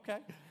 Lord. Okay,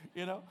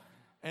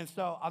 And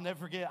so I'll never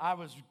forget, I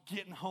was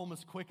getting home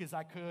as quick as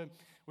I could.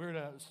 We were in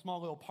a small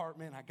little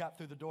apartment. I got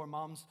through the door.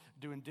 Mom's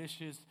doing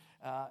dishes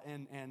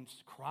and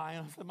crying.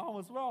 I said, Mom,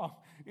 what's wrong?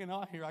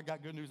 I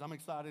got good news. I'm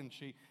excited. And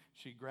she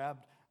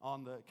grabbed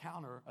on the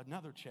counter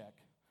another check.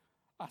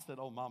 I said,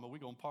 oh, Mama, we're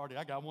going to party.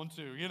 I got one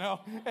too,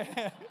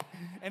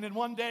 And then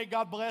one day,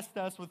 God blessed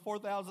us with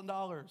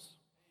 $4,000.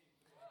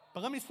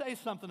 But let me say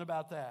something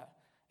about that.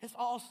 It's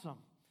awesome.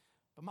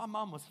 But my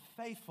mom was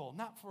faithful,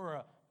 not for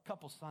a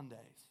couple Sundays,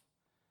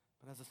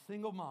 but as a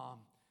single mom.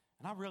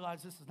 And I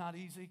realize this is not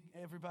easy,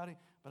 everybody,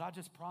 but I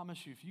just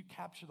promise you, if you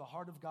capture the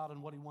heart of God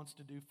and what he wants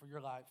to do for your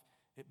life,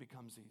 it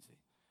becomes easy.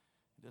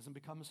 It doesn't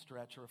become a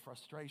stretch or a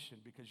frustration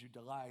because you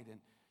delight. And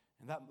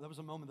that was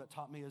a moment that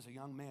taught me as a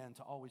young man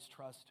to always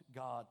trust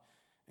God.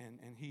 And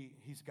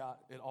he's got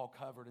it all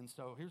covered. And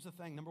so here's the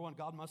thing. Number one,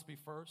 God must be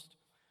first.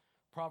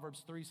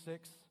 Proverbs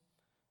 3:6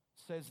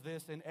 says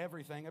this, in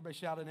everything. Everybody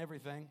shout, in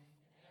everything.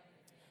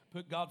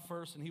 Put God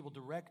first and he will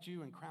direct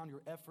you and crown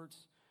your efforts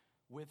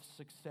with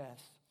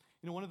success.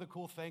 You know, one of the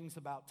cool things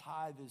about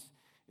tithe is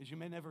you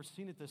may never have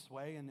seen it this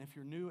way. And if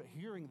you're new at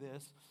hearing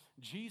this,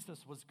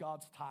 Jesus was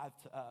God's tithe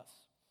to us.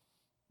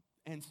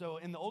 And so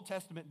in the Old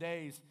Testament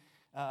days,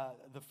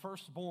 the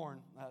firstborn,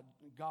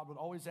 God would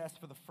always ask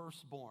for the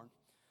firstborn,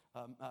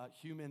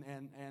 human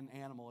and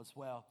animal as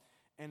well.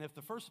 And if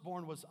the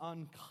firstborn was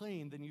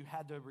unclean, then you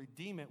had to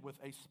redeem it with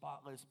a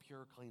spotless,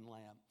 pure, clean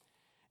lamb.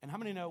 And how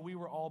many know we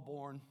were all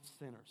born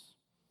sinners?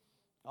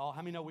 How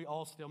many know we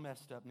all still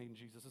messed up needing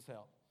Jesus'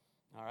 help?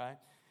 All right?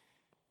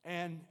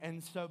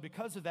 And so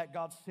because of that,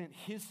 God sent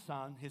his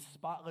son, his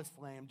spotless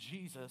lamb,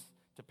 Jesus,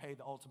 to pay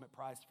the ultimate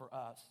price for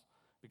us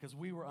because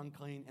we were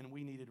unclean and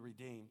we needed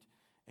redeemed.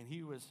 And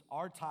he was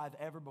our tithe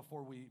ever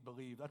before we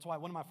believed. That's why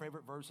one of my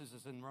favorite verses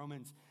is in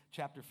Romans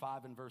chapter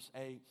 5 and verse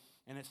 8.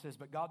 And it says,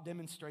 but God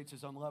demonstrates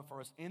his own love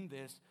for us in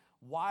this,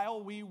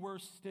 while we were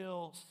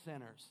still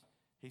sinners,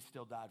 he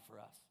still died for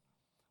us.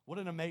 What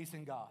an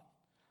amazing God.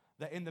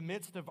 That in the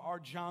midst of our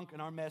junk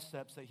and our mess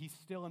ups, that he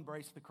still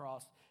embraced the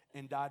cross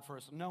and died for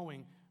us,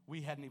 knowing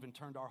we hadn't even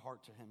turned our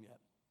heart to him yet.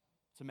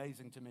 It's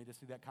amazing to me to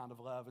see that kind of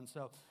love. And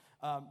so,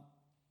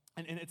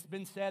 and it's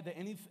been said that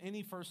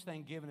any first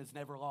thing given is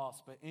never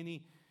lost, but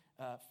any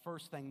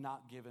first thing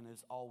not given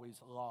is always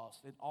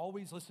lost. It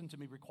always, listen to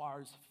me,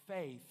 requires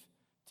faith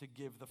to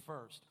give the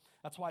first.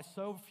 That's why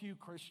so few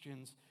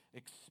Christians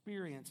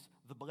experience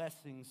the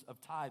blessings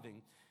of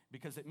tithing,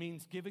 because it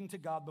means giving to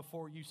God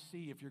before you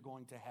see if you're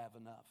going to have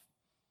enough.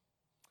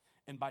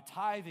 And by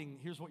tithing,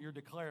 here's what you're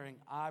declaring.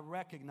 I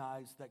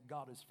recognize that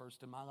God is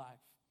first in my life,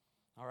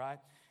 all right?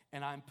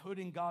 And I'm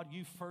putting God,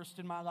 you first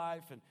in my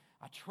life, and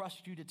I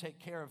trust you to take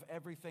care of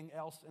everything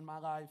else in my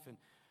life. And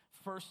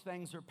first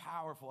things are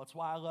powerful. That's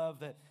why I love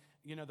that,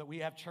 you know, that we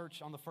have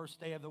church on the first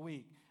day of the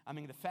week. I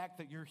mean, the fact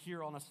that you're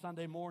here on a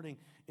Sunday morning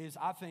is,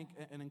 I think,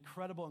 an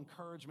incredible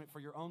encouragement for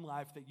your own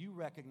life, that you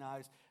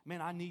recognize,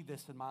 man, I need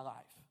this in my life.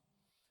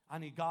 I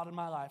need God in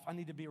my life. I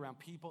need to be around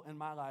people in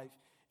my life.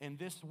 And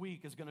this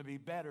week is going to be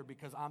better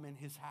because I'm in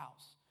his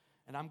house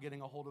and I'm getting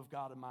a hold of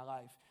God in my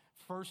life.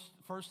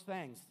 First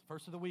things,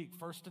 first of the week,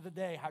 first of the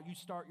day, how you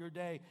start your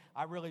day,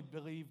 I really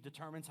believe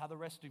determines how the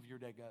rest of your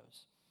day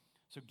goes.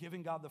 So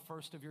giving God the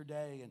first of your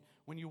day, and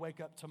when you wake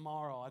up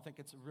tomorrow, I think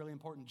it's really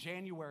important.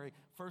 January,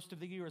 first of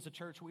the year as a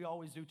church, we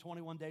always do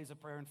 21 days of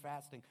prayer and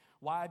fasting.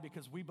 Why?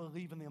 Because we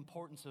believe in the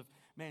importance of,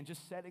 man,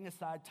 just setting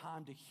aside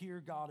time to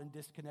hear God and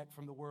disconnect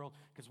from the world,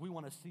 because we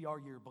want to see our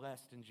year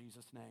blessed in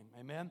Jesus' name.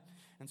 Amen?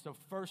 And so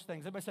first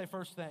things. Everybody say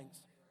first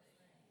things.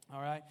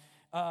 All right?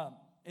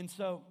 And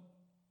so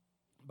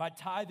by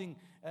tithing,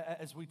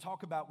 as we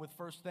talk about with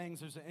first things,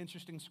 there's an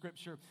interesting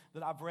scripture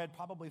that I've read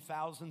probably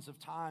thousands of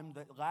times,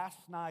 that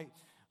last night,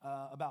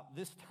 about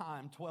this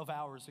time, 12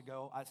 hours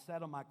ago, I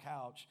sat on my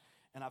couch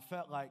and I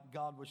felt like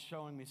God was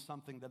showing me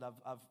something that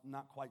I've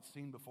not quite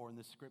seen before in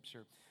this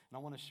scripture. And I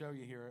want to show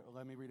you here.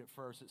 Let me read it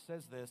first. It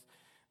says this: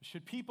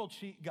 should people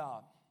cheat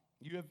God?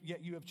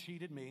 Yet you have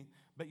cheated me.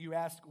 But you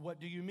ask, what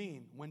do you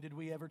mean? When did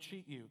we ever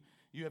cheat you?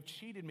 You have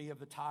cheated me of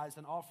the tithes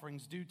and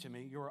offerings due to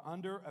me. You are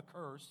under a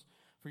curse,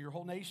 for your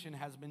whole nation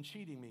has been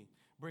cheating me.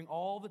 Bring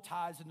all the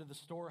tithes into the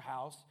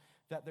storehouse,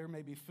 that there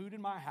may be food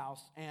in my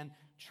house, and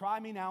try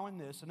me now in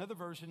this. Another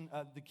version,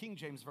 the King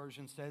James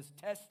Version says,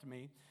 test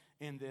me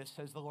in this,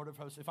 says the Lord of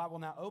hosts. If I will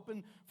now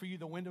open for you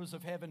the windows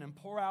of heaven and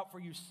pour out for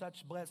you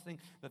such blessing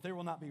that there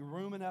will not be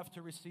room enough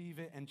to receive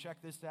it. And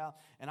check this out,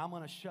 and I'm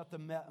going to shut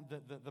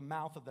the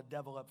mouth of the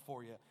devil up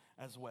for you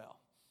as well.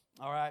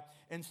 All right?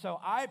 And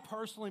so I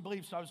personally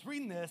believe, so I was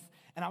reading this,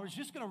 and I was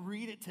just going to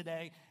read it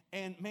today,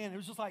 and man, it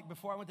was just like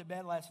before I went to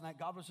bed last night,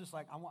 God was just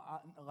like,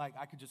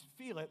 I could just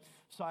feel it.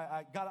 So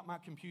I got up my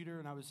computer,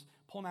 and I was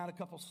pulling out a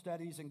couple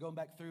studies and going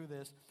back through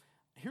this.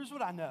 Here's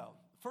what I know.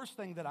 First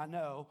thing that I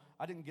know,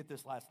 I didn't get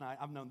this last night.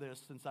 I've known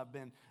this since I've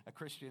been a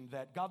Christian,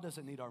 that God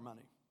doesn't need our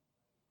money.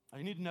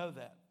 You need to know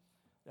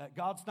that.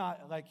 God's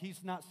not, like,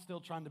 he's not still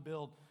trying to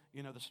build,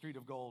 you know, the street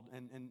of gold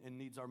and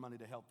needs our money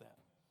to help that.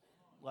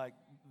 Like,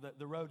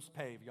 the road's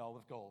paved, y'all,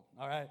 with gold.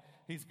 All right?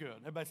 He's good.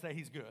 Everybody say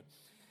he's good.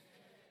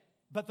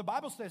 But the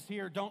Bible says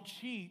here, don't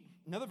cheat.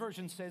 Another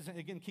version says,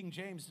 again, King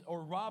James,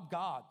 or rob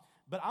God.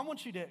 But I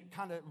want you to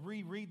kind of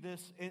reread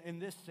this in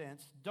this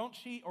sense. Don't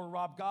cheat or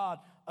rob God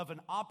of an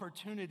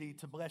opportunity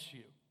to bless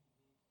you.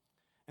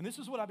 And this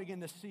is what I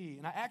begin to see.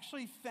 And I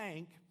actually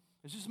think,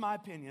 this is my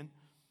opinion,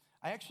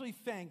 I actually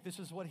think this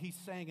is what he's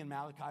saying in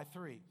Malachi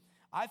 3.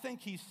 I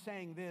think he's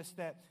saying this,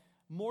 that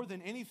more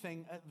than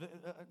anything,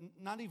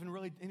 not even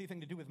really anything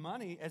to do with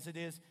money, as it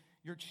is,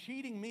 you're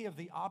cheating me of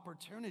the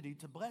opportunity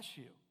to bless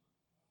you.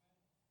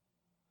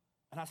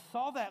 And I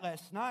saw that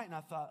last night, and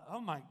I thought,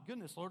 oh my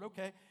goodness, Lord,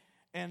 okay.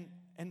 And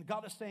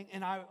God is saying,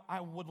 and I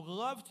would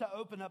love to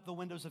open up the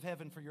windows of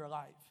heaven for your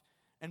life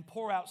and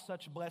pour out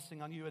such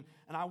blessing on you.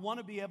 And I want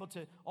to be able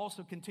to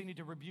also continue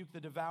to rebuke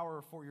the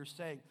devourer for your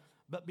sake.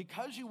 But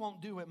because you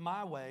won't do it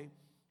my way,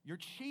 you're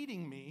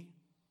cheating me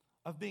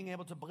of being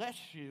able to bless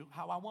you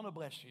how I want to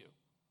bless you.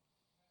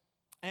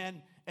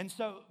 And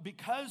so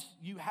because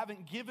you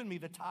haven't given me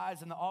the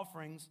tithes and the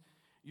offerings,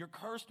 you're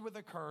cursed with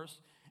a curse.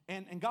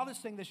 And God is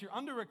saying this, you're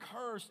under a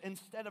curse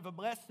instead of a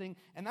blessing,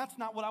 and that's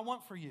not what I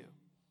want for you.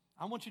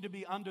 I want you to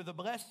be under the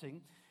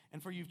blessing.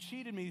 And for you've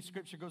cheated me,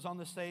 Scripture goes on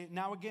to say,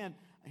 now again,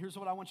 here's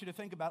what I want you to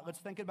think about. Let's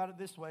think about it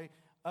this way,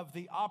 of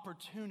the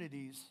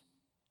opportunities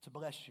to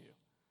bless you.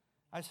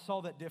 I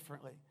saw that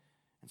differently.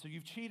 And so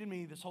you've cheated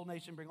me, this whole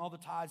nation, bring all the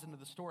tithes into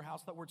the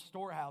storehouse. That word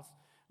storehouse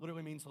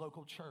literally means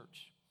local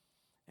church.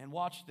 And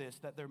watch this,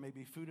 that there may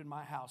be food in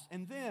my house.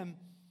 And then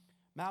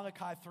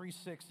Malachi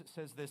 3:6, it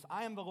says this,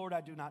 I am the Lord,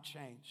 I do not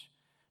change.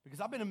 Because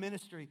I've been in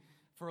ministry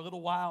for a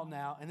little while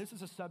now, and this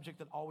is a subject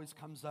that always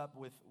comes up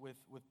with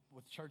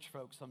church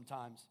folks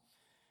sometimes.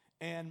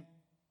 And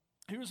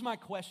here's my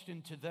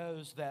question to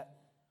those that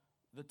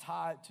the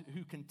tithe,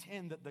 who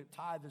contend that the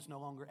tithe is no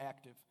longer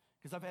active.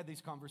 Because I've had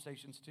these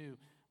conversations too,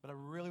 but I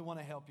really want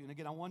to help you. And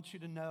again, I want you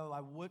to know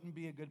I wouldn't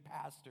be a good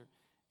pastor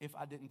if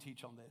I didn't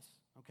teach on this,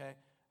 okay?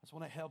 I just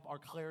want to help our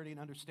clarity and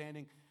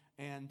understanding.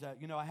 And,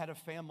 I had a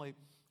family,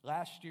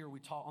 last year we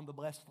taught on the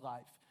blessed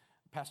life.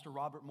 Pastor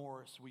Robert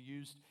Morris, we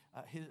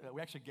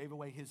actually gave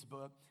away his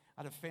book.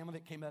 I had a family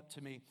that came up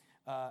to me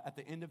at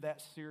the end of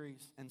that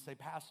series and say,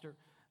 Pastor,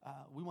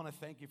 we want to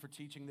thank you for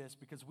teaching this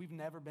because we've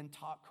never been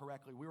taught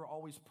correctly. We were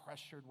always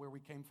pressured where we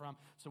came from,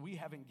 so we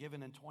haven't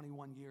given in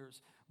 21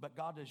 years. But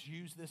God has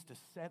used this to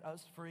set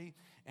us free,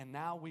 and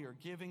now we are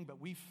giving, but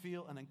we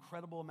feel an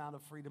incredible amount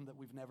of freedom that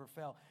we've never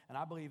felt. And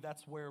I believe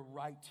that's where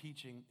right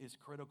teaching is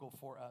critical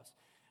for us.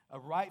 A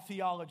right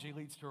theology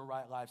leads to a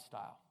right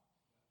lifestyle.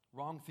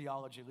 Wrong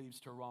theology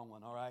leads to a wrong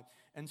one, all right?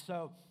 And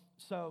so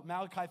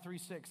Malachi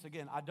 3:6,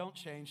 again, I don't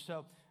change.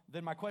 So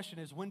then my question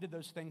is, when did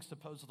those things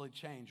supposedly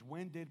change?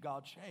 When did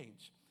God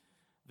change?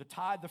 The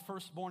tithe, the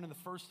firstborn, and the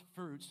first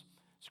fruits,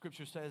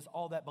 Scripture says,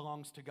 all that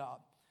belongs to God.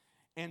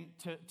 And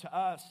to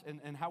us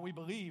and how we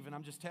believe, and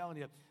I'm just telling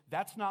you,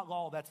 that's not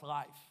law, that's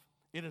life.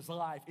 It is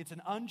life. It's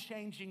an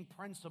unchanging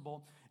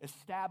principle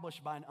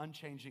established by an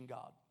unchanging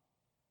God.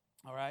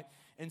 All right?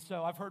 And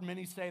so I've heard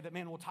many say that,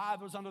 man, well, tithe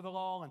was under the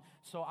law, and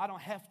so I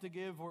don't have to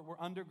give, we're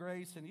under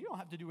grace, and you don't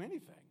have to do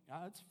anything.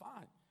 It's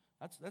fine.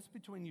 That's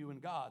between you and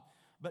God.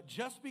 But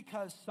just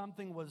because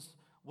something was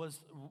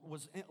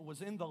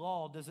in the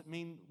law doesn't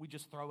mean we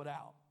just throw it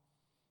out.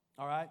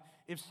 All right?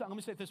 Let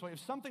me say it this way. If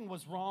something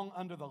was wrong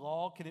under the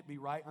law, can it be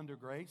right under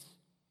grace?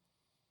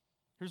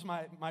 Here's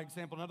my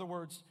example. In other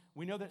words,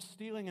 we know that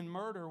stealing and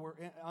murder were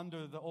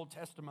under the Old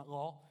Testament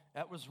law.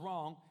 That was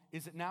wrong.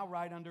 Is it now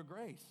right under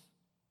grace?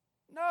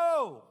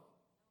 No.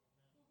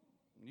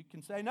 You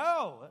can say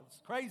no. That's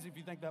crazy if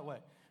you think that way.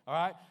 All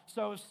right?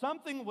 So if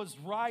something was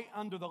right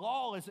under the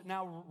law, is it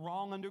now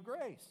wrong under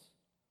grace?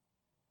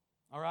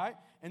 All right?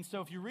 And so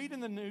if you read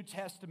in the New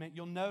Testament,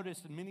 you'll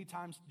notice, and many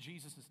times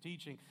Jesus is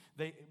teaching,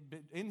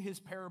 in his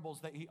parables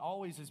that he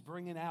always is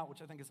bringing out,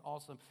 which I think is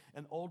awesome,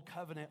 an old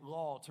covenant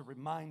law to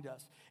remind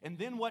us. And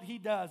then what he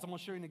does, I'm going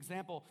to show you an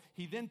example,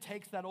 he then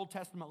takes that Old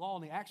Testament law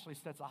and he actually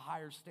sets a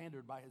higher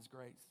standard by his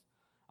grace.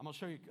 I'm going to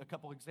show you a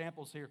couple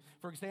examples here.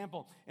 For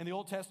example, in the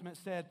Old Testament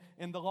it said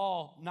in the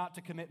law not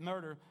to commit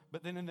murder,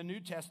 but then in the New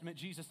Testament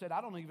Jesus said,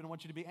 I don't even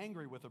want you to be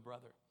angry with a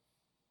brother.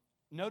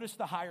 Notice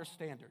the higher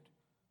standard.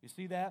 You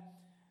see that?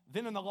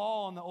 Then in the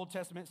law in the Old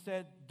Testament it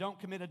said don't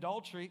commit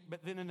adultery,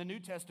 but then in the New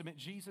Testament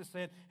Jesus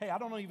said, hey, I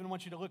don't even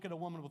want you to look at a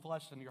woman with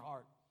lust in your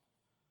heart.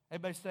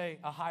 Everybody say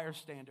a higher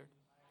standard.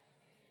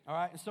 All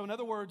right, and so in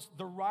other words,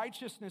 the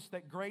righteousness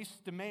that grace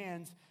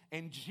demands,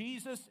 and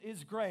Jesus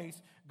is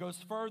grace, goes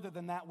further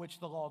than that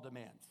which the law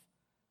demands.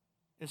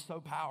 It's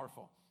so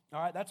powerful. All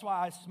right, that's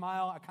why I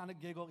smile, I kind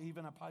of giggle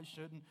even, I probably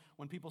shouldn't,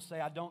 when people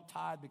say I don't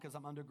tithe because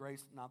I'm under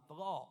grace, not the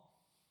law.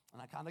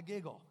 And I kind of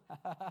giggle.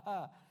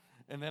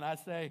 And then I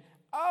say,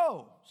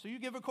 oh, so you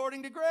give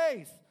according to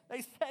grace.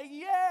 They say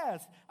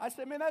yes. I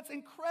say, man, that's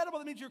incredible.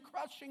 That means you're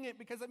crushing it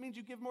because that means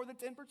you give more than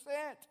 10%.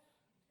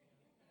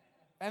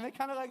 And they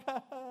kind of like,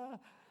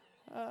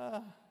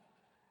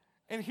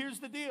 And here's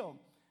the deal.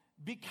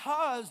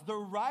 Because the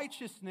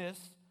righteousness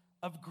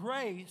of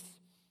grace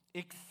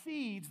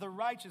exceeds the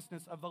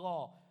righteousness of the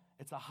law,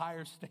 it's a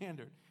higher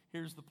standard.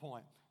 Here's the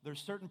point. There's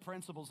certain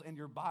principles in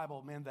your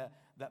Bible, man,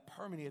 that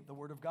permeate the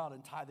Word of God,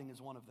 and tithing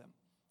is one of them.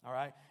 All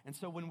right? And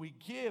so when we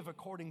give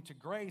according to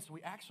grace,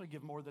 we actually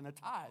give more than a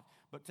tithe.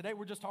 But today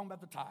we're just talking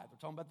about the tithe. We're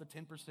talking about the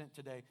 10%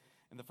 today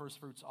in the first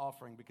fruits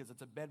offering because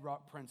it's a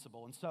bedrock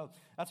principle. And so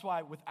that's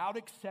why without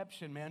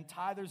exception, man,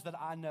 tithers that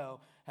I know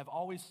have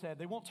always said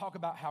they won't talk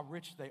about how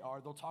rich they are.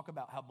 They'll talk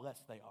about how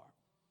blessed they are.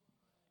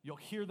 You'll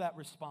hear that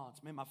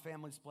response. Man, my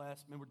family's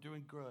blessed. Man, we're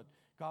doing good.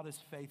 God is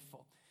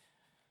faithful.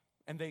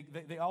 And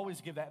they always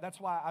give that.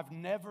 That's why I've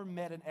never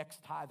met an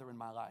ex-tither in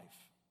my life.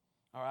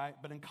 All right?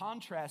 But in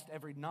contrast,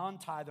 every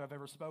non-tither I've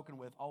ever spoken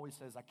with always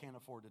says, I can't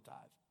afford to tithe.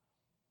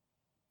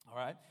 All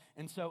right?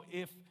 And so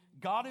if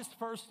God is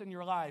first in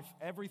your life,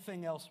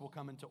 everything else will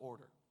come into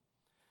order.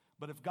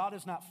 But if God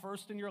is not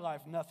first in your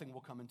life, nothing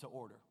will come into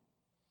order.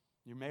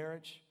 Your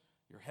marriage,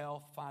 your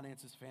health,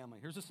 finances, family.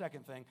 Here's the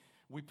second thing.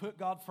 We put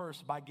God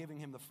first by giving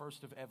him the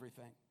first of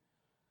everything.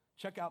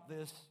 Check out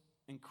this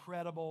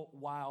incredible,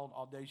 wild,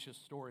 audacious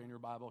story in your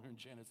Bible here in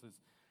Genesis.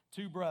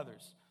 Two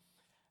brothers.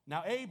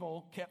 Now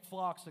Abel kept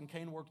flocks and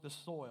Cain worked the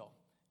soil.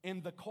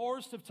 In the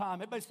course of time,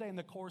 everybody say in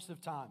the course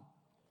of time.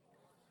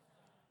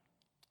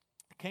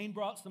 Cain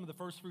brought some of the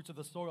first fruits of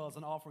the soil as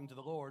an offering to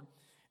the Lord.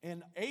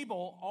 And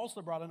Abel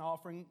also brought an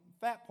offering,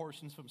 fat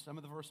portions from some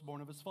of the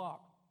firstborn of his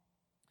flock.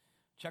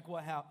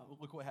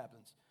 Look what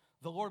happens.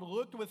 The Lord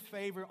looked with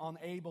favor on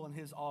Abel and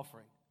his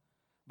offering.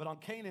 But on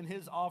Cain and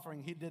his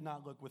offering, he did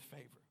not look with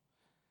favor.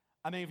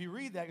 I mean, if you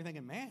read that, you're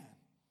thinking, man,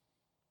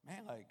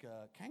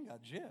 Cain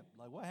got gypped.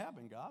 Like, what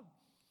happened, God?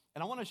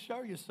 And I want to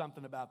show you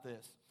something about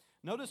this.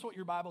 Notice what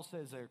your Bible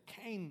says there.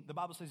 Cain, the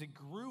Bible says he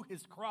grew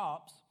his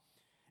crops,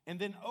 and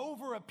then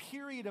over a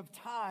period of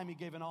time, he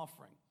gave an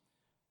offering.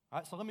 All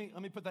right, so let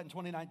me put that in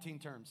 2019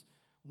 terms.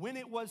 When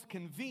it was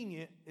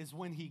convenient is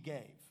when he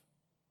gave.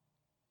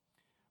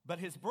 But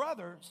his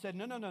brother said,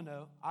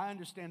 no, I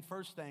understand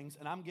first things,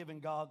 and I'm giving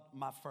God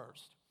my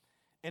first.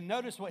 And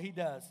notice what he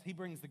does. He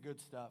brings the good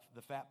stuff,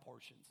 the fat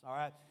portions, all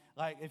right?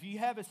 Like if you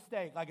have a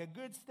steak, like a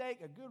good steak,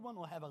 a good one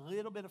will have a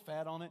little bit of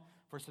fat on it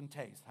for some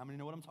taste. How many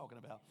know what I'm talking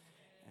about?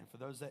 And for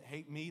those that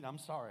hate meat, I'm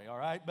sorry, all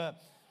right?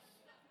 But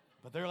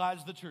there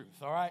lies the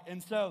truth, all right?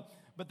 And so,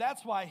 but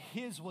that's why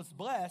his was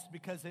blessed,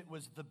 because it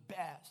was the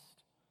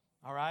best,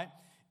 all right?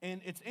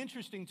 And it's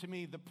interesting to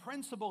me, the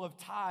principle of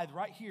tithe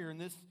right here in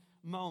this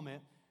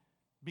moment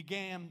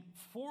began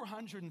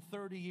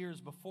 430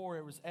 years before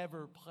it was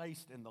ever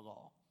placed in the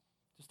law.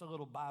 Just a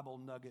little Bible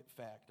nugget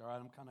fact, all right?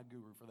 I'm kind of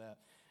guru for that.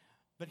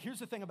 But here's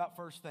the thing about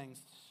first things.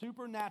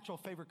 Supernatural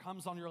favor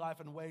comes on your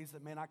life in ways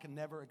that, man, I can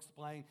never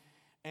explain.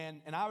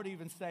 And I would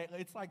even say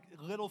it's like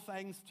little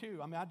things too.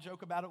 I mean, I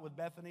joke about it with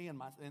Bethany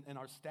and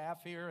our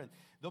staff here, and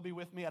they'll be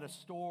with me at a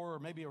store or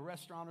maybe a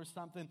restaurant or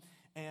something.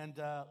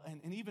 And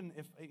even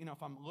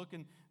if I'm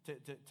looking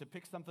to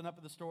pick something up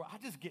at the store, I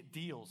just get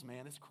deals,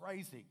 man. It's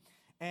crazy.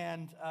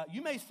 And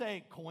you may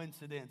say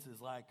coincidences,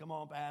 like, come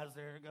on,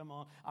 Pastor, come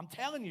on. I'm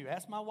telling you,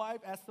 ask my wife,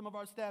 ask some of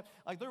our staff,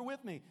 like they're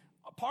with me.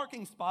 A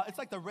parking spot, it's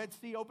like the Red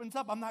Sea opens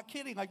up. I'm not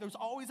kidding. Like there's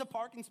always a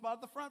parking spot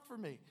at the front for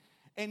me.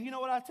 And you know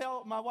what I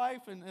tell my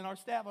wife and our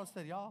staff? I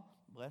said, y'all,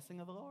 blessing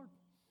of the Lord.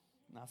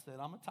 And I said,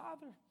 I'm a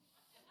tither.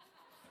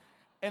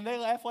 And they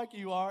laugh like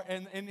you are.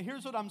 And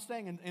here's what I'm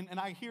saying. And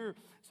I hear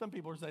some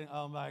people are saying,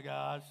 oh my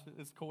gosh,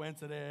 it's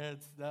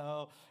coincidence.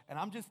 No. And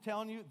I'm just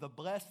telling you, the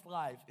blessed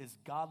life is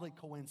godly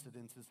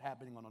coincidences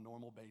happening on a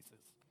normal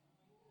basis.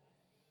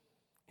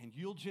 And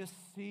you'll just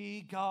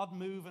see God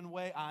move in a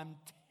way. I'm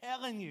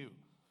telling you.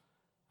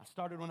 I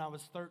started when I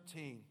was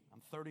 13.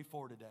 I'm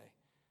 34 today.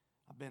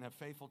 I've been a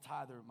faithful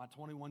tither my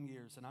 21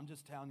 years, and I'm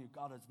just telling you,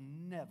 God has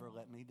never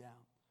let me down.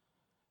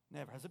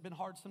 Never. Has it been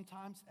hard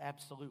sometimes?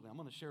 Absolutely. I'm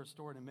going to share a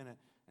story in a minute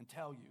and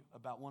tell you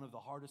about one of the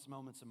hardest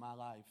moments in my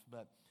life.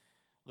 But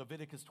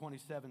Leviticus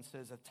 27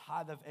 says, a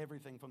tithe of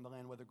everything from the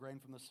land, whether grain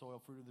from the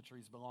soil, fruit of the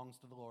trees, belongs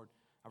to the Lord.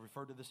 I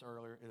referred to this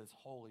earlier. It is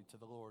holy to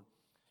the Lord.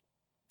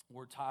 The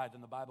word tithe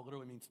in the Bible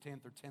literally means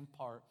tenth or tenth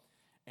part.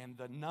 And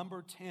the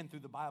number 10 through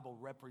the Bible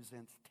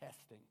represents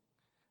testing.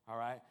 All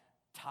right?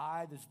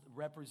 Tithe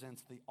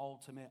represents the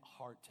ultimate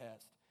heart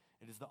test.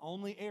 It is the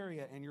only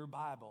area in your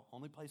Bible,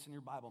 only place in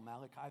your Bible,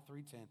 Malachi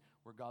 3:10,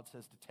 where God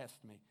says to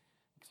test me.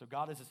 So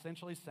God is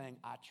essentially saying,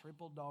 I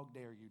triple dog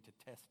dare you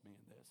to test me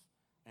in this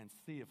and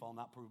see if I'll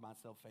not prove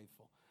myself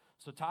faithful.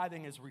 So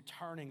tithing is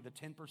returning the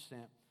 10%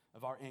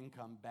 of our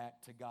income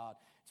back to God.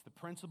 It's the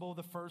principle of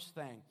the first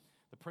thing,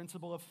 the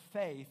principle of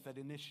faith that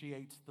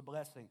initiates the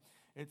blessing.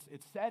 It's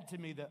sad to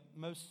me that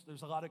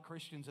there's a lot of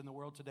Christians in the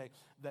world today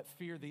that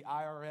fear the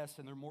IRS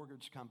and their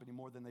mortgage company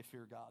more than they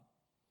fear God.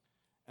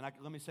 And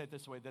let me say it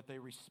this way, that they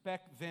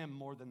respect them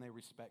more than they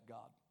respect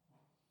God.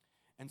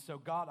 And so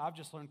God, I've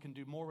just learned, can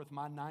do more with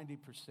my 90%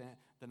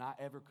 than I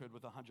ever could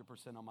with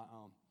 100% on my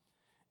own.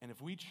 And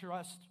if we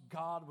trust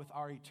God with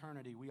our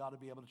eternity, we ought to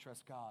be able to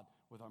trust God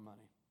with our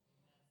money.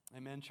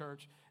 Amen,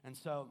 church? And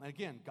so,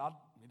 again, God,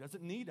 he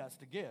doesn't need us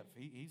to give.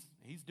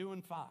 He's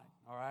doing fine,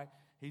 all right?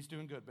 He's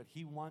doing good, but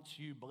he wants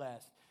you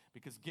blessed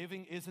because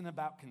giving isn't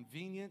about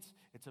convenience.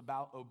 It's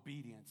about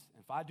obedience.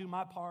 If I do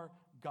my part,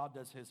 God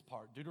does his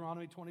part.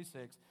 Deuteronomy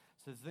 26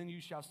 says, then you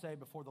shall say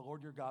before the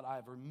Lord your God, I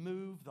have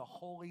removed the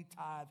holy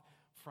tithe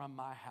from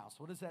my house.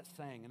 What is that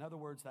saying? In other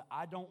words, that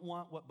I don't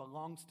want what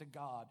belongs to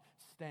God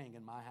staying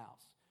in my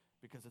house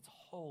because it's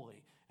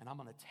holy, and I'm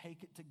going to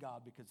take it to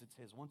God because it's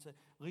his. Once it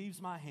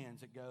leaves my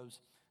hands, it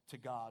goes to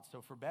God.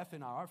 So for Beth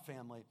and our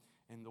family,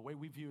 and the way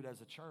we view it as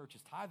a church,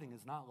 is tithing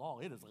is not law.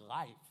 It is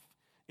life.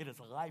 It is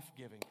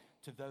life-giving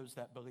to those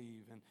that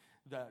believe. And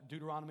the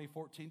Deuteronomy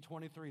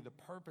 14:23, the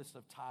purpose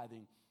of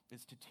tithing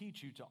is to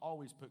teach you to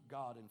always put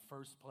God in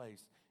first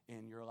place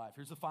in your life.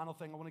 Here's the final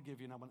thing I want to give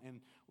you, and I'm going to end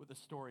with a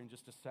story in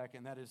just a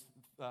second. That is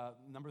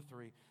number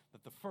 3,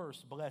 that the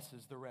first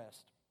blesses the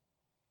rest.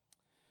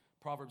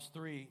 Proverbs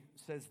 3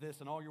 says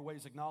this, in all your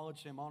ways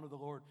acknowledge him, honor the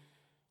Lord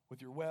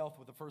with your wealth,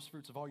 with the first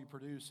fruits of all you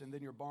produce, and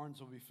then your barns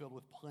will be filled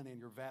with plenty, and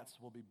your vats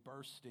will be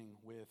bursting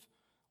with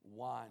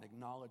wine.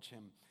 Acknowledge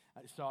him.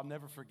 So I'll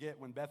never forget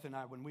when Beth and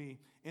I,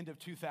 end of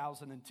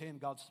 2010,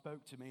 God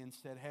spoke to me and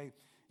said, hey,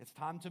 it's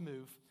time to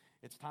move.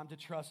 It's time to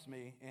trust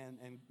me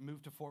and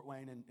move to Fort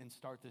Wayne and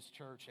start this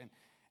church.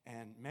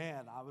 And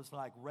man, I was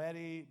like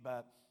ready,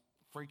 but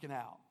freaking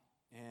out.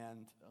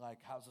 And like,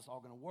 how's this all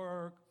going to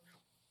work?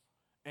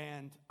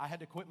 And I had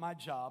to quit my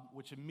job,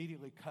 which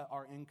immediately cut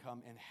our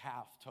income in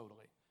half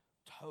totally.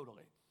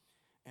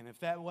 And if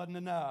that wasn't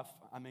enough,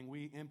 I mean,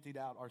 we emptied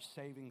out our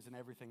savings and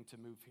everything to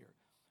move here.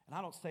 And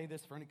I don't say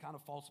this for any kind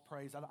of false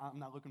praise. I'm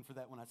not looking for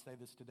that when I say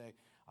this today.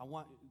 I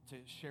want to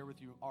share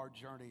with you our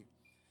journey.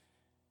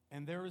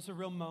 And there is a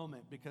real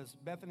moment because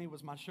Bethany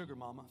was my sugar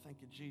mama. Thank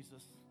you,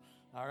 Jesus.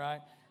 All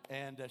right.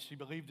 And she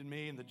believed in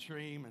me and the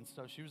dream. And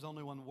so she was the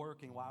only one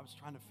working while I was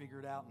trying to figure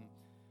it out and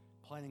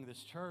planning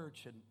this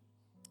church. And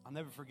I'll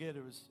never forget,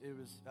 it was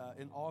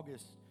in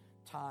August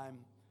time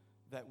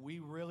that we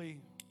really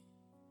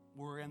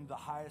were in the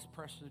highest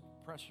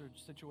pressured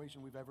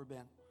situation we've ever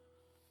been.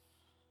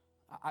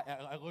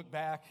 I look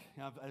back,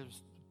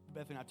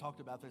 Beth and I talked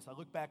about this. I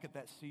look back at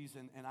that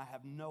season and I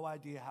have no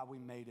idea how we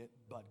made it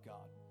but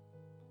God.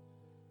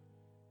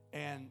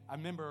 And I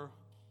remember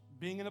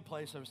being in a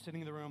place, I was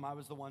sitting in the room, I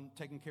was the one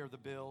taking care of the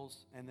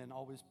bills and then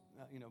always,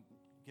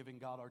 giving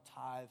God our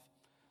tithe.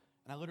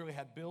 And I literally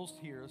had bills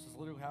here. This is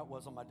literally how it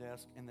was on my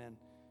desk. And then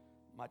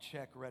my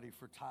check ready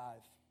for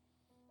tithe.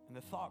 And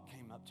the thought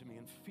came up to me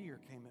and fear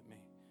came at me.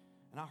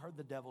 And I heard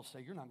the devil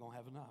say, you're not going to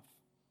have enough.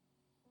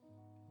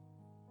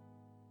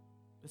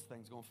 This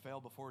thing's going to fail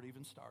before it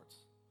even starts.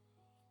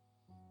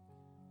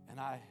 And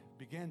I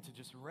began to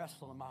just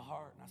wrestle in my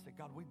heart. And I said,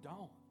 God, we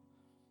don't.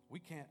 We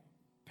can't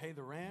pay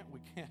the rent. We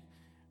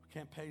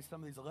can't pay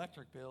some of these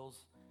electric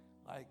bills.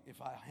 Like,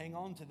 if I hang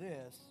on to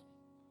this,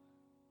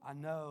 I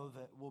know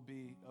that we'll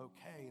be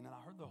okay. And then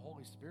I heard the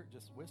Holy Spirit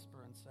just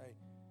whisper and say,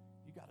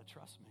 you got to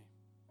trust me.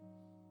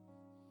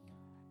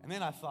 And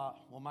then I thought,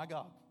 well, my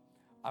God,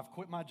 I've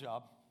quit my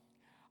job.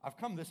 I've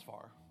come this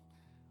far.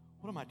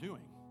 What am I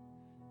doing?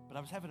 But I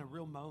was having a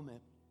real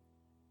moment.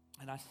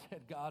 And I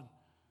said, God,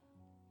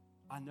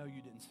 I know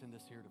you didn't send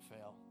us here to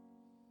fail.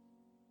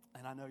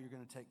 And I know you're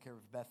going to take care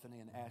of Bethany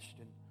and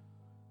Ashton,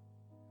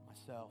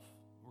 myself.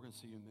 We're going to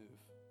see you move.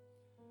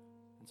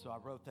 And so I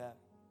wrote that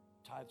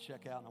tithe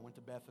check out and I went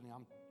to Bethany.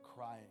 I'm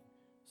crying.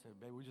 I said,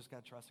 baby, we just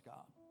got to trust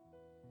God.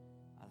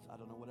 I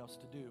don't know what else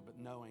to do, but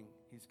knowing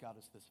he's got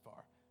us this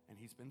far and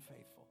he's been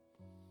faithful.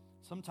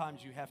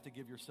 Sometimes you have to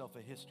give yourself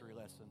a history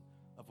lesson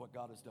of what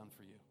God has done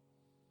for you.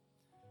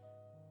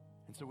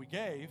 And so we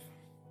gave,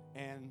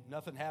 and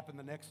nothing happened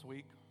the next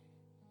week.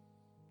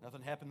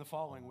 Nothing happened the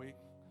following week.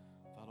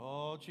 I thought,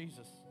 oh,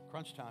 Jesus,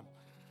 crunch time.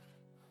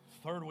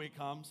 Third week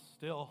comes,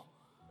 still.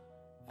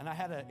 And I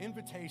had an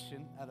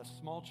invitation at a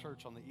small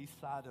church on the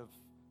east side of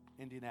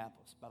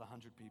Indianapolis, about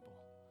 100 people.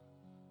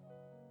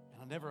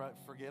 And I'll never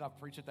forget, I've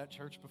preached at that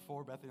church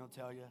before, Bethany will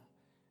tell you.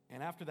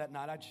 And after that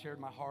night, I'd shared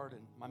my heart,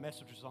 and my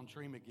message was on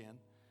Dream Again,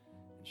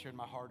 and shared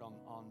my heart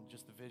on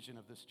just the vision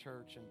of this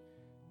church. And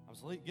I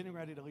was getting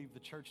ready to leave the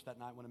church that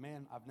night when a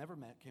man I've never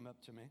met came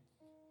up to me,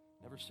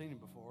 never seen him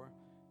before,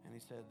 and he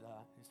said,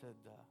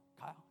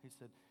 Kyle, he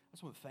said, I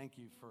just want to thank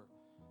you for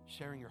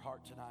sharing your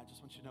heart tonight. I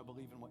just want you to know,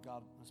 believe in what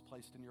God has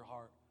placed in your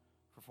heart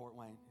for Fort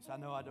Wayne. He said, I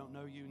know I don't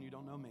know you and you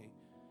don't know me,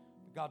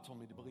 but God told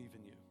me to believe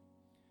in you.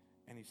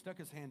 And he stuck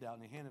his hand out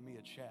and he handed me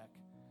a check.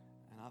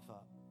 And I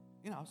thought,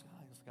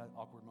 I just got an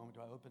awkward moment.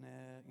 Do I open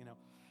it?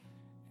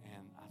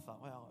 And I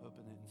thought, well, I'll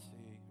open it and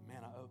see.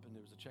 Man, I opened it.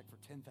 It was a check for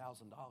 $10,000.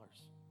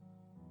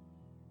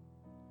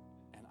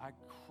 And I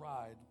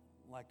cried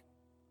like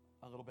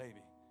a little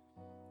baby.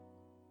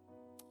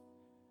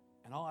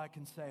 And all I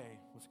can say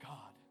was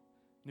God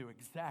knew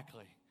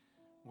exactly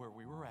where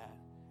we were at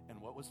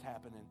and what was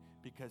happening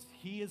because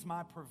he is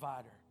my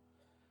provider.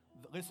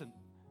 Listen,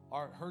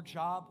 her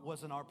job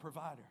wasn't our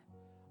provider.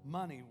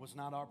 Money was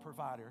not our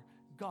provider.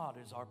 God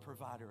is our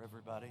provider,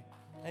 everybody.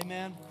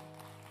 Amen.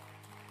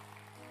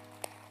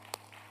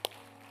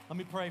 Let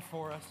me pray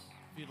for us,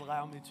 if you'd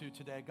allow me to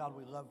today. God,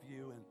 we love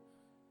you. And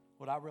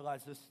what I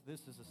realize,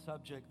 this is a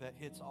subject that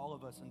hits all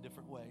of us in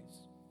different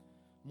ways.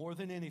 More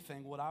than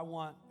anything, what I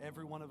want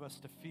every one of us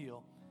to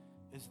feel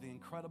is the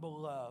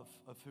incredible love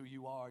of who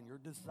you are and your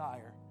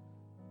desire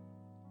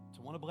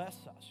to want to bless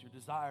us, your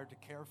desire to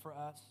care for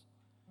us,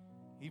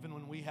 even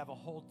when we have a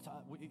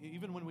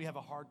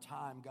hard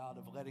time, God,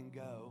 of letting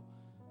go.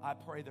 I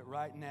pray that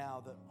right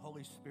now, the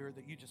Holy Spirit,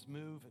 that you just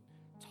move and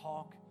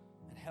talk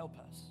and help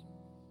us.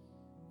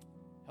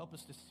 Help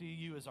us to see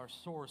you as our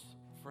source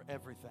for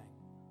everything.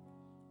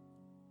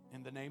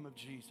 In the name of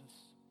Jesus.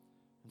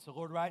 And so,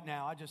 Lord, right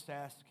now, I just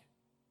ask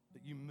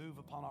that you move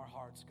upon our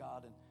hearts,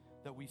 God, and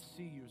that we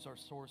see you as our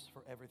source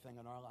for everything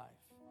in our life.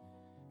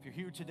 If you're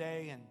here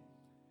today and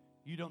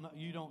you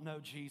don't know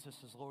Jesus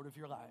as Lord of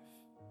your life,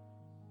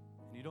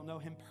 and you don't know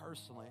him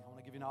personally, I want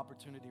to give you an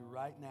opportunity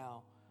right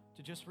now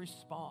to just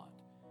respond.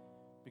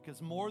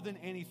 Because more than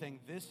anything,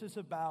 this is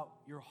about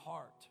your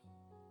heart.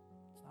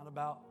 It's not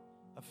about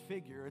a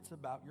figure. It's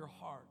about your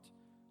heart.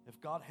 If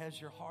God has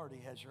your heart,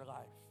 He has your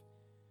life.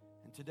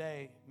 And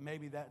today,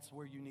 maybe that's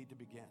where you need to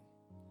begin,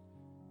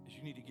 is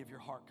you need to give your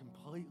heart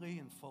completely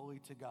and fully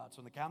to God. So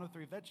on the count of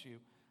 3, if that's you,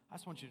 I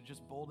just want you to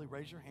just boldly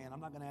raise your hand. I'm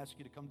not going to ask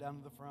you to come down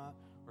to the front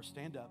or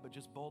stand up, but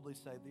just boldly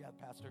say, yeah,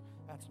 Pastor,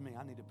 that's me.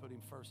 I need to put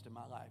Him first in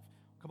my life.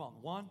 Come on,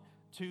 1,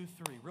 2,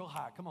 3, real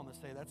high. Come on, let's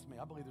say, that's me.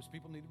 I believe there's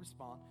people who need to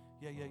respond.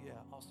 Yeah.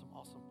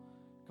 Awesome.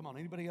 Come on,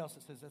 anybody else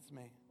that says, that's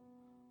me?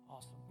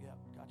 Awesome. Yeah,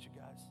 got you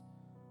guys.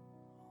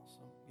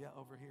 Awesome. Yeah,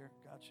 over here.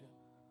 Got you.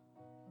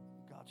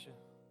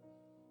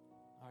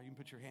 All right, you can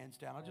put your hands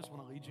down. I just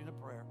want to lead you in a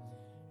prayer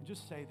and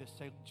just say this.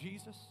 Say,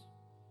 Jesus,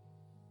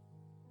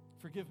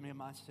 forgive me of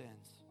my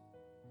sins.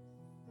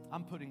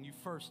 I'm putting you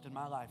first in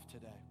my life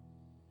today.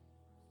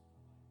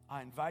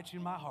 I invite you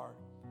in my heart,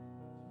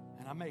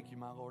 and I make you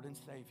my Lord and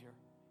Savior.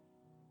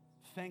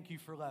 Thank you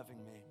for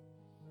loving me,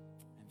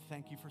 and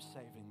thank you for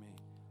saving me.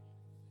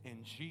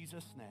 In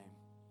Jesus' name,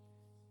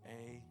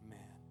 amen.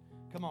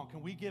 Come on,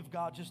 can we give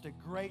God just a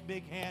great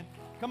big hand?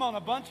 Come on,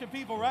 a bunch of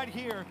people right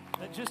here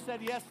that just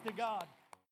said yes to God.